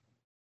her.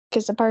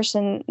 Because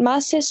my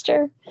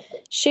sister,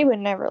 she would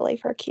never leave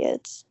her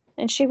kids.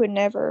 And she would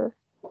never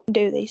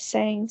do these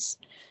things.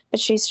 But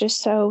she's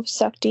just so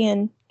sucked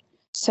in.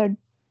 So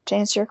to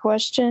answer your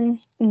question,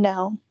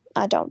 no,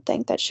 I don't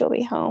think that she'll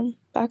be home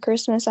by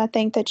Christmas. I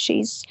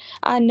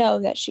know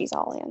that she's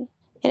all in.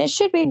 And it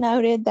should be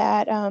noted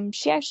that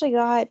she actually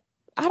got,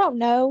 I don't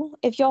know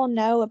if y'all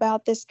know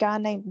about this guy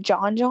named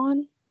John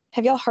John.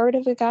 Have y'all heard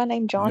of a guy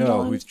named John John?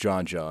 No, who's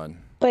John John?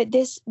 But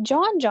this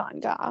John John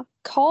guy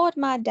called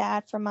my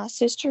dad from my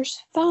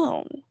sister's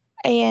phone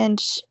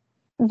and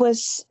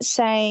was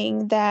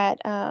saying that,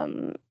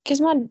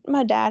 because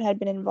my dad had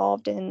been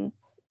involved in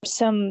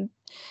some,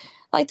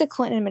 like the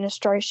Clinton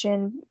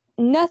administration,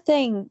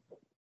 nothing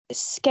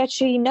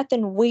sketchy,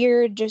 nothing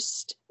weird,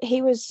 just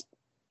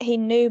he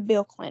knew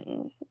Bill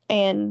Clinton,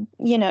 and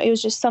it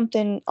was just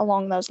something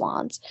along those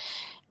lines.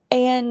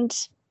 And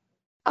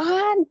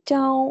I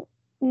don't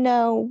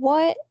know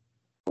what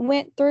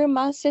went through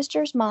my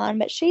sister's mind,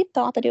 but she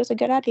thought that it was a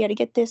good idea to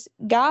get this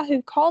guy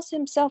who calls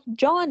himself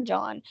John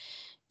John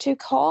to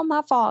call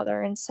my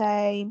father and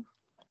say,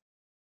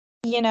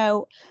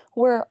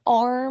 we're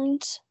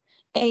armed,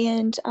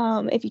 and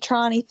if you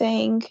try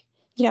anything,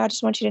 I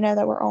just want you to know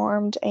that we're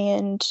armed,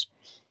 and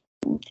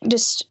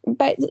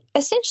but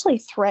essentially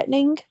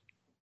threatening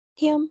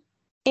him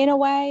in a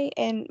way.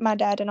 And my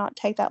dad did not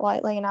take that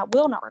lightly, and I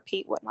will not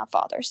repeat what my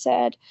father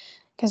said,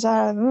 because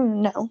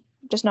no,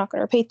 just not going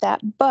to repeat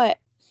that. But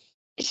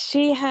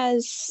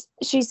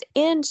she's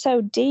in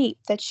so deep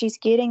that she's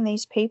getting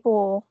these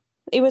people.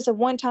 It was a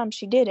one time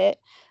she did it,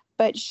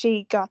 but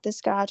she got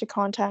this guy to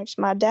contact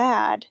my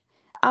dad.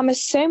 I'm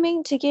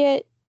assuming to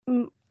get,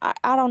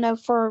 I don't know,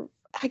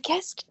 I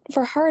guess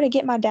for her to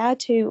get my dad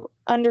to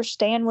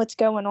understand what's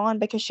going on,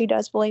 because she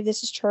does believe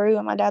this is true.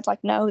 And my dad's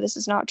like, no, this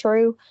is not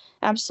true.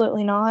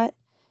 Absolutely not.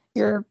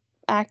 You're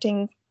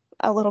acting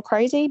a little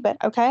crazy, but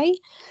okay.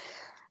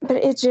 But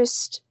it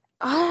just,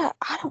 I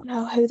don't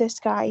know who this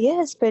guy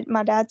is, but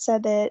my dad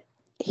said that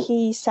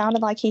he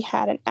sounded like he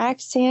had an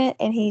accent,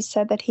 and he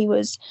said that he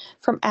was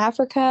from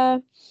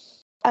Africa.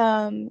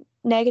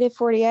 Negative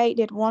 48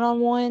 did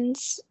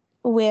one-on-ones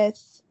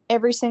with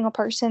every single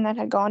person that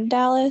had gone to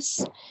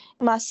Dallas.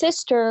 My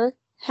sister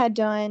had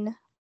done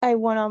a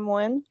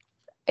one-on-one,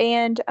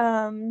 and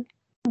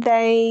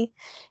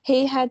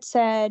he had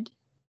said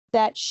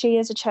that she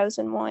is a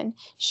chosen one.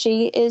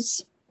 She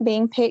is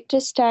being picked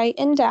to stay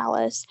in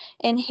Dallas,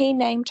 and he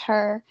named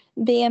her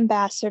the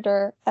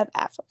ambassador of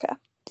Africa.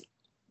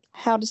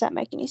 How does that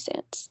make any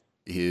sense?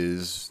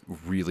 Is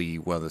really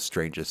one of the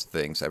strangest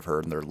things I've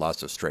heard, and there are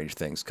lots of strange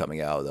things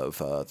coming out of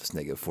this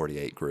Negative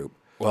 48 group.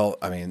 Well,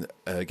 I mean,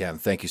 again,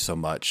 thank you so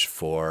much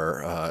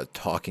for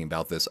talking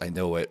about this. I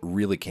know it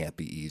really can't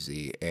be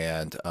easy,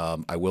 and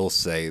I will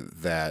say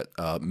that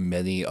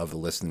many of the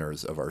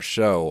listeners of our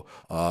show,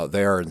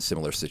 they are in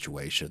similar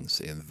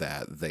situations in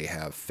that they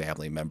have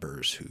family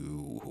members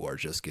who are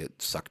just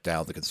get sucked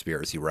down the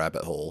conspiracy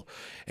rabbit hole,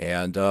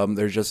 and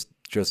they're just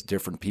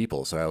different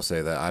people. So I'll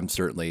say that I'm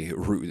certainly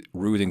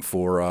rooting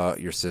for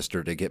your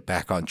sister to get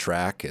back on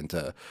track and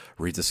to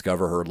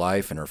rediscover her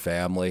life and her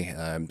family.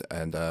 And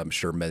I'm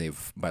sure many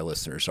of my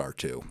listeners are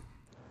too.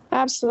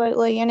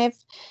 Absolutely. And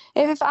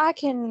if I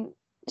can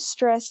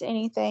stress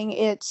anything,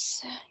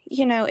 it's,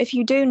 if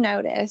you do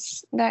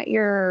notice that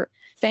your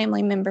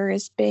family member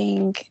is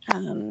being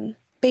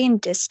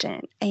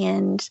distant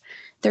and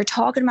they're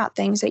talking about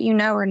things that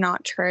are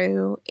not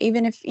true,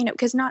 even if,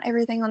 because not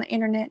everything on the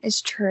internet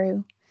is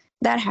true.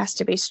 That has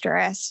to be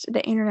stressed.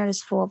 The internet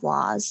is full of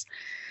lies.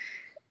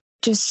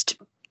 Just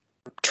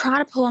try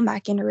to pull them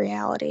back into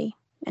reality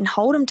and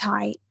hold them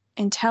tight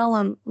and tell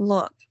them,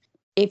 look,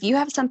 if you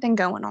have something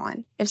going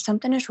on, if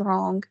something is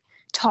wrong,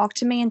 talk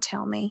to me and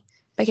tell me,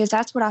 because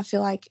that's what I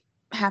feel like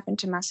happened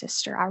to my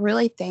sister. I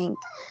really think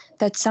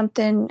that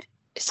something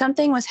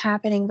was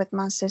happening with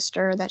my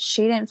sister that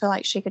she didn't feel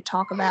like she could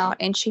talk about,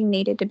 and she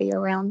needed to be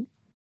around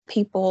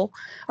people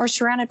or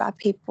surrounded by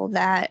people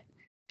that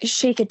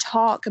she could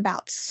talk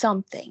about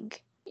something,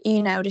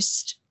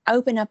 just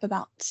open up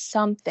about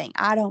something.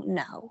 I don't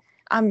know.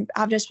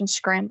 I've just been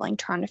scrambling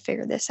trying to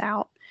figure this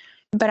out.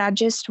 But I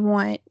just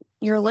want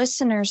your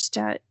listeners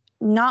to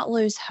not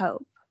lose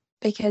hope,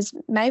 because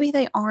maybe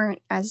they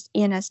aren't as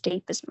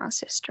deep as my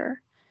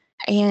sister.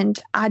 And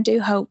I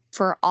do hope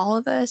for all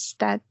of us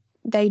that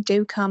they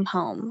do come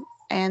home.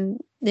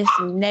 And this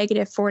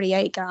Negative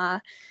 48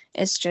 guy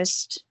is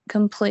just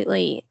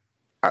completely,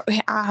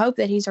 I hope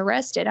that he's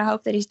arrested. I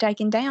hope that he's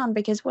taken down,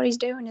 because what he's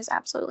doing is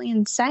absolutely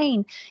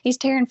insane. He's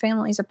tearing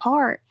families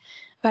apart.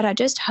 But I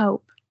just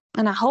hope,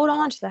 and I hold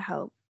on to the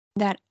hope,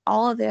 that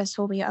all of this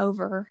will be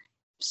over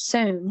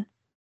soon,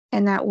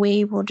 and that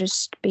we will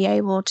just be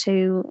able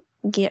to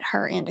get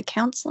her into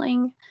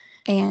counseling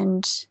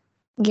and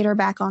get her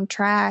back on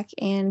track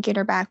and get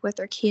her back with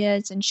her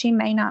kids. And she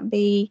may not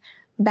be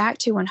back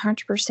to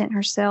 100%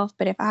 herself,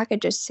 but if I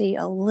could just see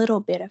a little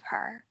bit of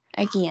her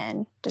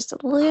again, just a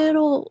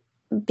little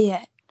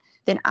bit,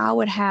 then I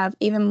would have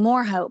even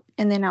more hope.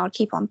 And then I would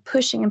keep on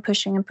pushing and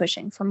pushing and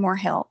pushing for more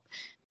help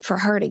for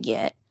her to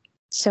get,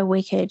 so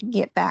we could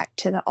get back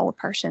to the old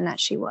person that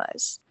she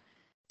was.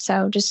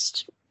 So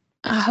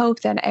I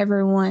hope that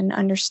everyone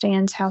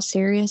understands how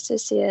serious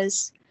this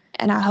is.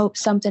 And I hope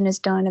something is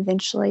done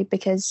eventually,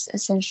 because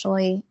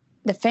essentially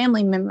the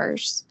family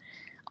members,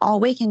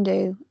 all we can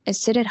do is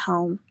sit at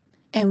home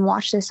and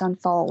watch this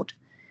unfold.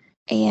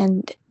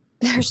 And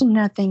there's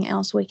nothing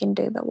else we can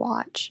do but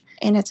watch.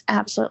 And it's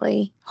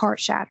absolutely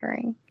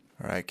heart-shattering.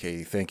 All right,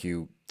 Katie, thank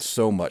you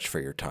so much for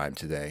your time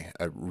today.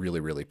 I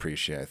really, really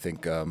appreciate it. I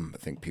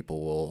think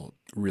people will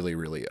really,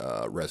 really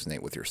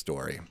resonate with your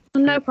story.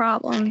 No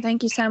problem.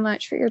 Thank you so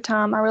much for your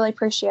time. I really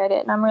appreciate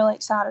it. And I'm really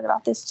excited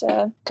about this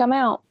to come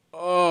out.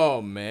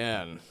 Oh,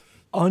 man.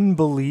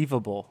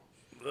 Unbelievable.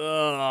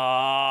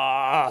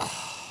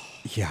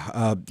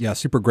 Yeah,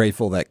 super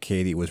grateful that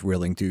Katie was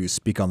willing to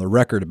speak on the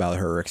record about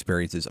her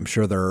experiences. I'm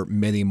sure there are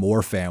many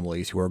more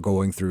families who are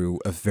going through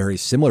a very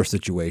similar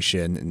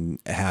situation and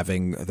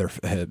having their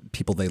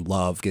people they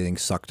love getting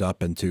sucked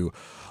up into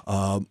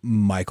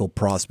Michael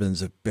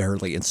Protzman's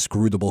apparently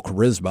inscrutable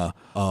charisma,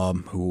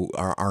 who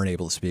aren't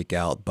able to speak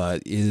out.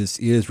 But it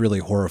is really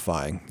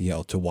horrifying,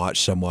 to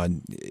watch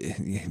someone,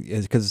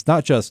 because it's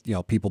not just,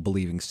 people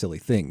believing silly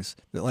things.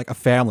 Like a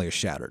family is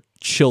shattered,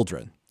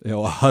 children,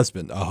 a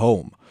husband, a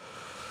home.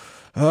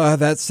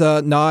 That's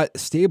not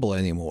stable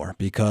anymore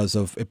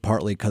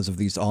partly because of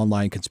these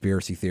online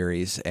conspiracy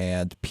theories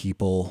and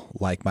people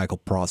like Michael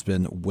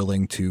Protzman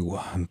willing to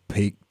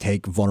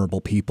take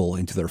vulnerable people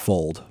into their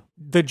fold.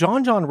 The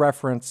John John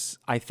reference,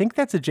 I think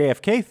that's a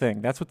JFK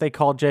thing. That's what they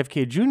called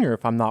JFK Jr.,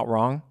 if I'm not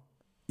wrong.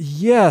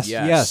 Yes.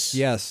 That's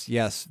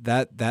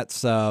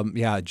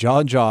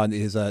John John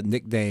is a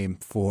nickname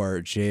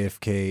for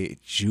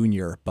JFK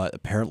Jr., but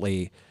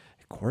apparently,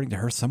 according to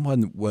her,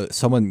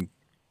 someone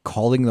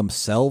calling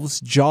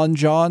themselves John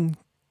John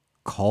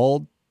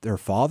called their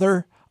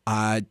father.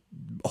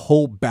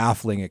 Whole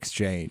baffling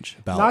exchange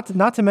about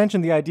not to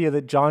mention the idea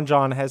that John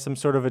John has some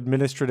sort of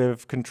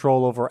administrative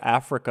control over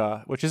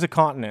Africa, which is a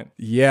continent.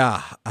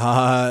 Yeah,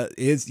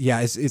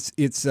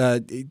 it's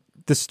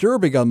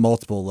disturbing on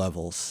multiple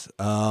levels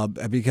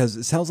because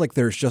it sounds like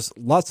there's just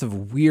lots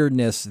of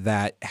weirdness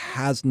that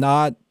has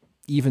not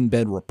even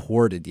been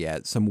reported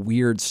yet. Some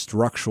weird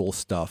structural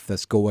stuff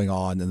that's going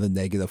on in the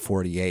Negative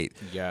 48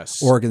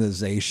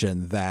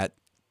 organization that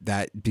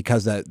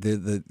because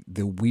the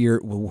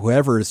weird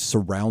whoever is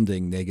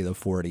surrounding Negative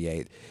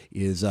 48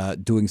 is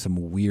doing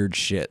some weird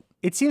shit.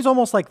 It seems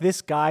almost like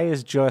this guy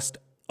is just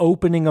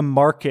opening a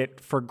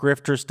market for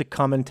grifters to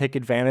come and take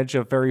advantage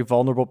of very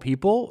vulnerable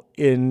people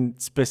in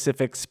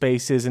specific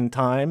spaces and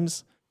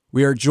times.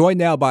 We are joined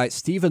now by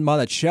Stephen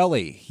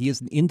Monticelli. He is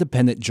an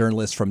independent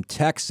journalist from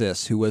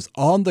Texas who was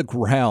on the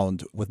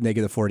ground with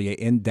Negative 48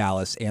 in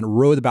Dallas and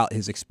wrote about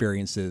his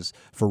experiences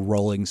for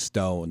Rolling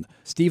Stone.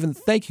 Stephen,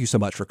 thank you so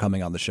much for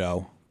coming on the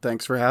show.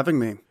 Thanks for having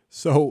me.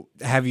 So,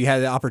 have you had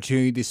the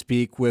opportunity to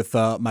speak with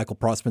Michael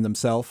Protzman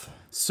himself?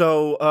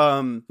 So,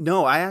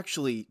 no, I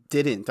actually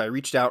didn't. I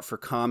reached out for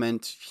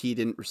comment. He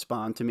didn't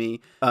respond to me.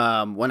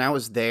 When I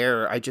was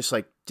there, I just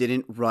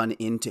didn't run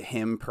into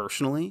him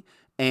personally.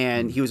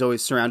 And he was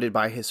always surrounded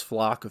by his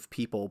flock of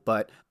people.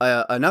 But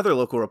another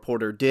local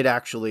reporter did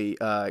actually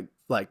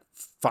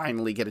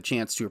finally get a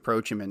chance to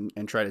approach him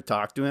and try to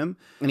talk to him.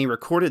 And he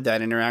recorded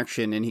that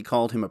interaction and he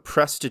called him a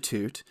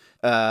prostitute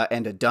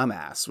and a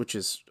dumbass, which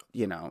is,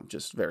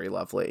 just very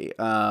lovely.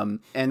 And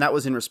that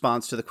was in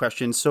response to the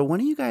question, so when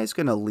are you guys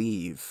going to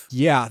leave?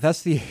 Yeah,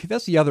 that's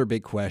the other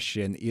big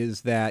question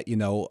is that,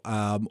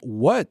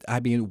 what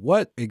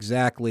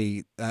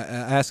exactly, I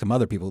ask some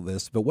other people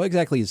this, but what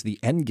exactly is the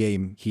end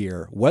game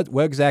here? What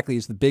exactly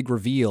is the big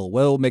reveal?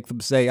 What will make them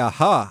say,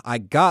 aha, I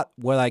got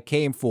what I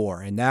came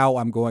for, and now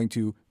I'm going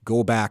to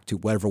go back to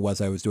whatever it was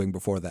I was doing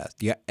before that?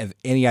 Do you have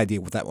any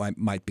idea what that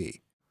might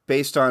be?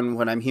 Based on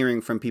what I'm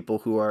hearing from people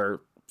who are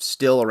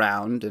still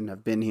around and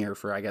have been here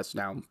for, I guess,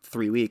 now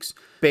 3 weeks,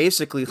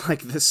 basically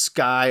the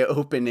sky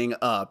opening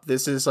up.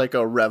 This is a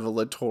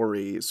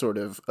revelatory sort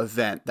of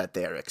event that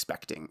they're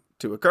expecting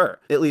to occur.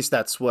 At least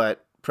that's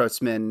what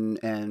Protzman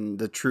and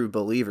the true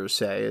believers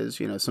say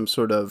is, some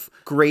sort of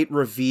great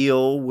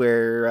reveal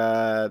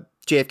where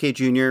JFK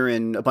Jr.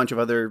 and a bunch of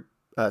other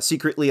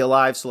secretly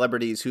alive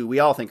celebrities who we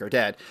all think are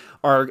dead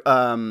are,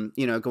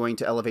 going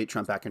to elevate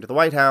Trump back into the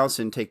White House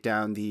and take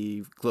down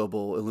the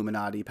global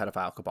Illuminati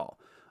pedophile cabal.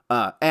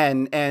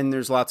 And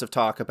there's lots of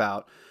talk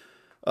about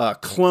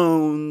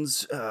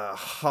clones,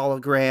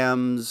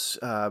 holograms,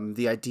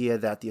 the idea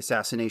that the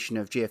assassination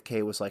of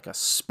JFK was like a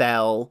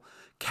spell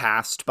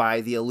cast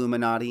by the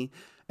Illuminati.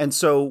 And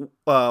so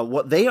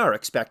what they are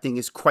expecting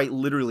is quite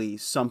literally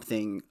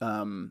something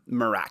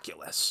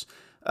miraculous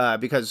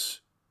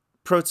because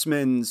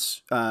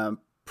Protzman's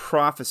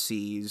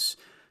prophecies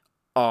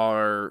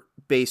are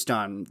based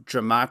on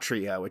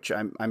gematria, which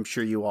I'm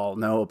sure you all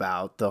know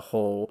about, the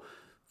whole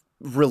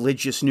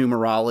religious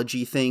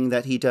numerology thing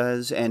that he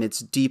does, and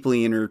it's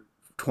deeply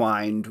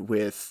intertwined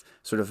with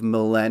sort of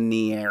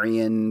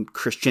millenarian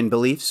Christian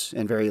beliefs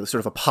and very sort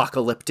of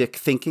apocalyptic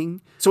thinking.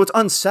 So it's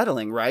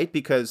unsettling, right?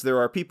 Because there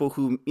are people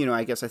who,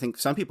 I think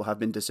some people have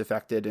been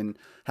disaffected and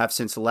have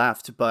since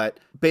left, but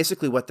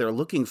basically what they're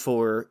looking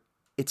for,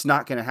 it's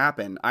not going to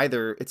happen.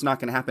 Either it's not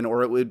going to happen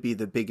or it would be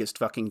the biggest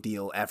fucking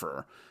deal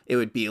ever. It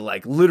would be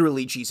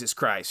literally Jesus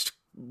Christ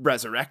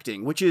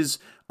resurrecting, which is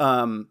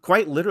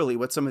quite literally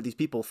what some of these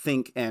people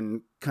think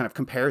and kind of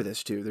compare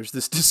this to. There's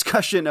this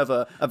discussion of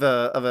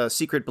a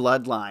secret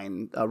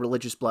bloodline, a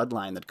religious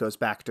bloodline that goes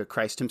back to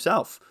Christ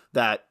himself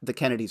that the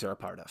Kennedys are a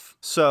part of.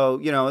 So,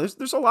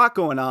 there's a lot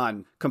going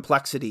on,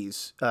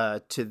 complexities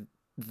to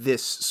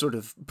this sort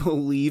of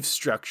belief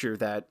structure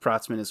that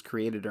Protzman has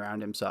created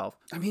around himself.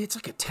 I mean, it's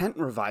like a tent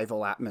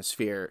revival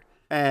atmosphere.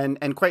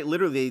 And quite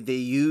literally, they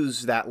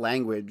use that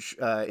language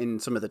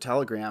in some of the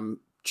Telegram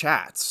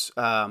chats.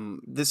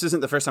 This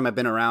isn't the first time I've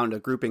been around a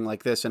grouping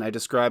like this, and I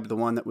described the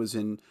one that was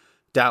in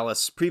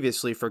Dallas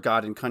previously for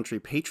God and Country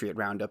Patriot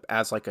Roundup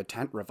as like a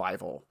tent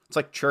revival. It's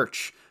like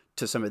church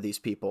to some of these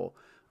people.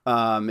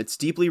 It's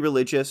deeply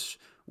religious,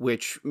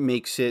 which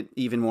makes it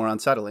even more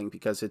unsettling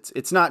because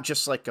it's not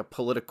just like a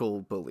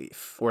political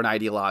belief or an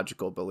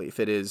ideological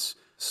belief. It is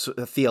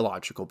a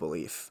theological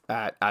belief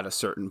at a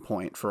certain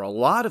point for a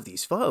lot of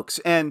these folks.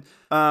 And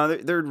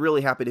they're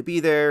really happy to be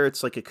there.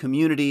 It's like a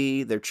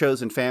community, their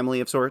chosen family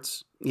of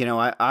sorts. you know,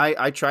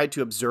 I tried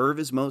to observe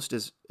as much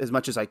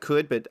as I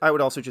could, but I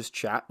would also just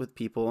chat with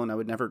people, and I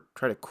would never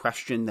try to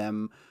question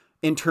them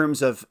in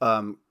terms of,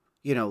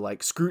 you know,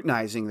 like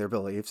scrutinizing their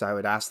beliefs. I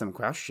would ask them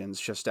questions,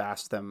 just to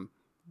ask them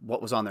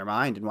what was on their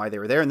mind and why they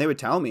were there. And they would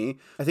tell me.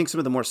 I think some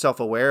of the more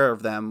self-aware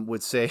of them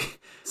would say,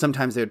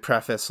 sometimes they would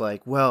preface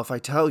like, well, if I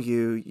tell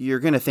you, you're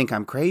going to think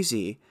I'm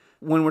crazy.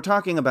 When we're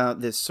talking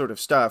about this sort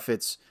of stuff,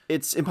 it's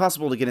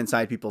impossible to get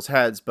inside people's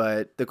heads.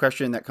 But the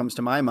question that comes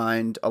to my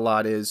mind a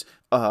lot is,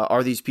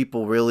 are these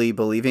people really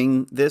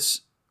believing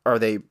this? Are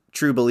they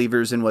true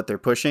believers in what they're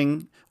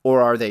pushing?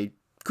 Or are they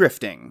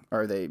grifting?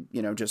 Are they,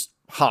 you know, just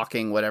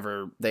hawking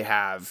whatever they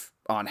have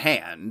on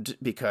hand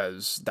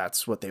because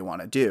that's what they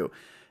want to do?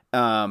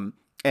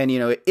 And, you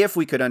know, if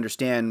we could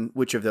understand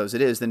which of those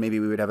it is, then maybe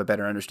we would have a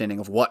better understanding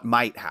of what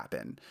might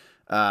happen.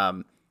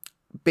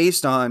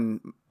 Based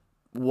on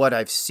what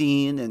I've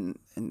seen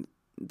and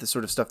the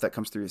sort of stuff that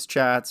comes through his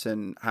chats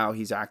and how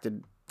he's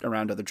acted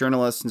around other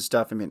journalists and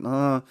stuff, I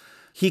mean,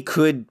 he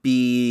could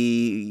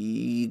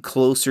be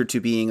closer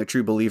to being a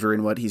true believer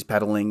in what he's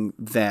peddling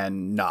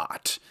than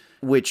not,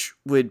 which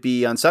would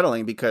be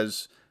unsettling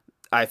because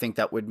I think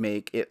that would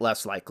make it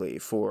less likely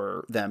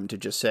for them to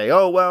just say,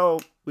 oh,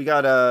 well, we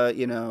gotta,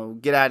 you know,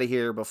 get out of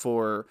here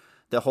before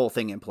the whole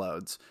thing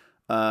implodes.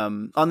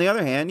 On the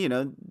other hand, you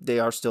know, they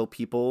are still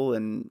people,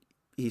 and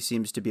he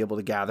seems to be able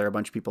to gather a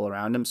bunch of people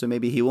around him. So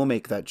maybe he will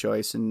make that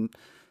choice and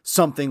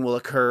something will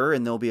occur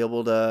and they'll be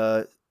able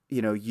to,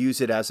 you know, use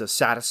it as a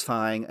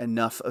satisfying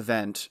enough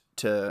event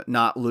to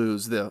not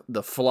lose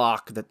the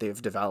flock that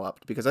they've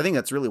developed. Because I think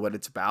that's really what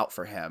it's about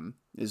for him,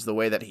 is the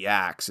way that he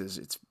acts, is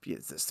it's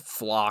this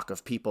flock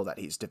of people that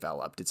he's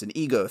developed. It's an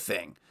ego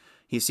thing.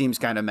 He seems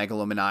kind of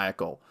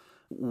megalomaniacal.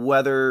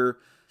 Whether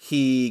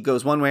he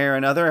goes one way or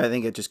another, I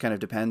think it just kind of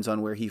depends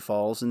on where he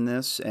falls in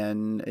this,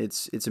 and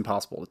it's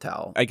impossible to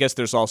tell. I guess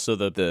there's also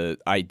the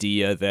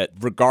idea that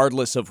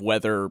regardless of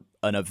whether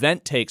an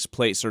event takes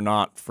place or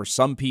not, for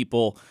some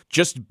people,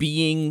 just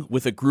being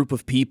with a group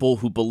of people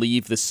who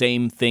believe the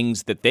same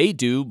things that they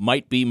do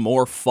might be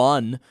more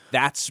fun.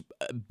 That's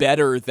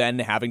better than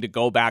having to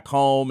go back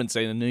home and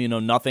say, you know,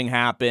 nothing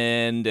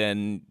happened,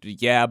 and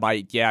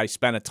I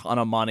spent a ton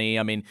of money.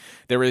 I mean,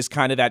 there is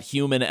kind of that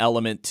human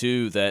element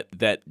too that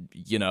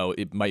you know,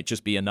 it might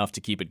just be enough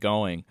to keep it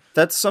going.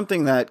 That's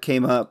something that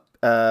came up.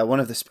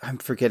 I'm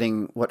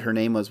forgetting what her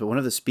name was, but one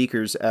of the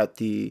speakers at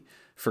the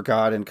For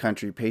God and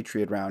Country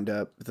Patriot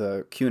Roundup,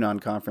 the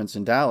QAnon conference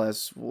in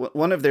Dallas,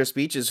 one of their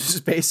speeches was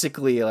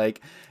basically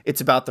like,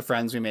 it's about the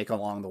friends we make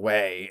along the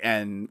way,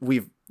 and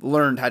we've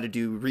learned how to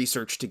do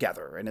research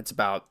together, and it's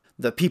about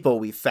the people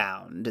we've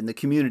found and the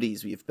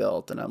communities we've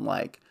built. And I'm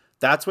like,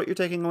 that's what you're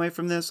taking away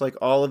from this? Like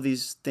all of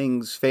these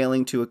things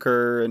failing to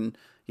occur, and,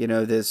 you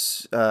know,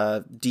 this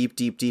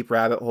deep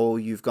rabbit hole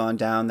you've gone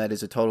down that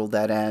is a total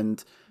dead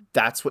end.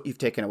 That's what you've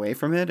taken away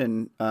from it.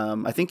 And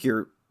I think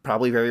you're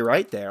probably very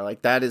right there.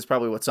 Like that is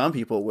probably what some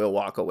people will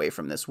walk away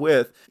from this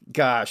with.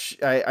 Gosh,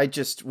 I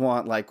just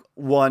want like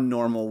one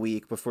normal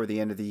week before the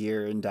end of the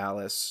year in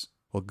Dallas.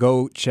 Well,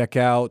 go check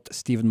out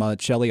Stephen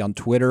Monticelli on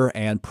Twitter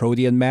and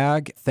Protean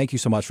Mag. Thank you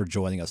so much for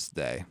joining us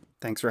today.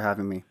 Thanks for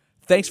having me.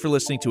 Thanks for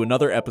listening to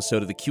another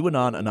episode of the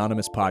QAnon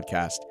Anonymous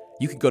podcast.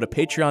 You can go to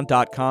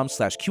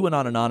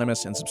patreon.com/QAnon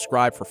Anonymous and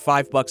subscribe for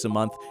 $5 a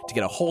month to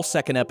get a whole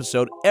second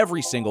episode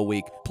every single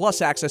week,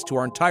 plus access to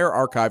our entire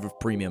archive of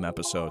premium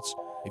episodes.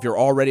 If you're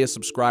already a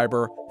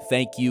subscriber,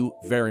 thank you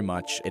very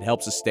much. It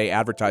helps us stay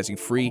advertising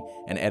free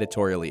and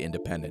editorially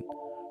independent.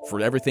 For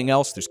everything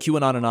else, there's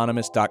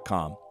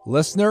QAnonAnonymous.com.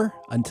 Listener,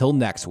 until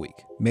next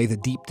week, may the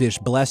deep dish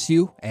bless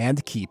you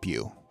and keep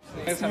you.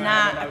 It's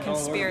not a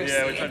conspiracy,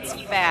 it's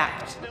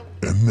fact.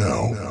 And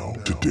now,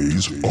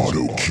 today's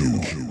auto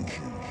cue.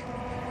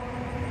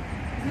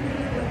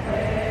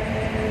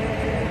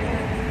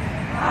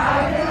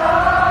 I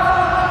belong.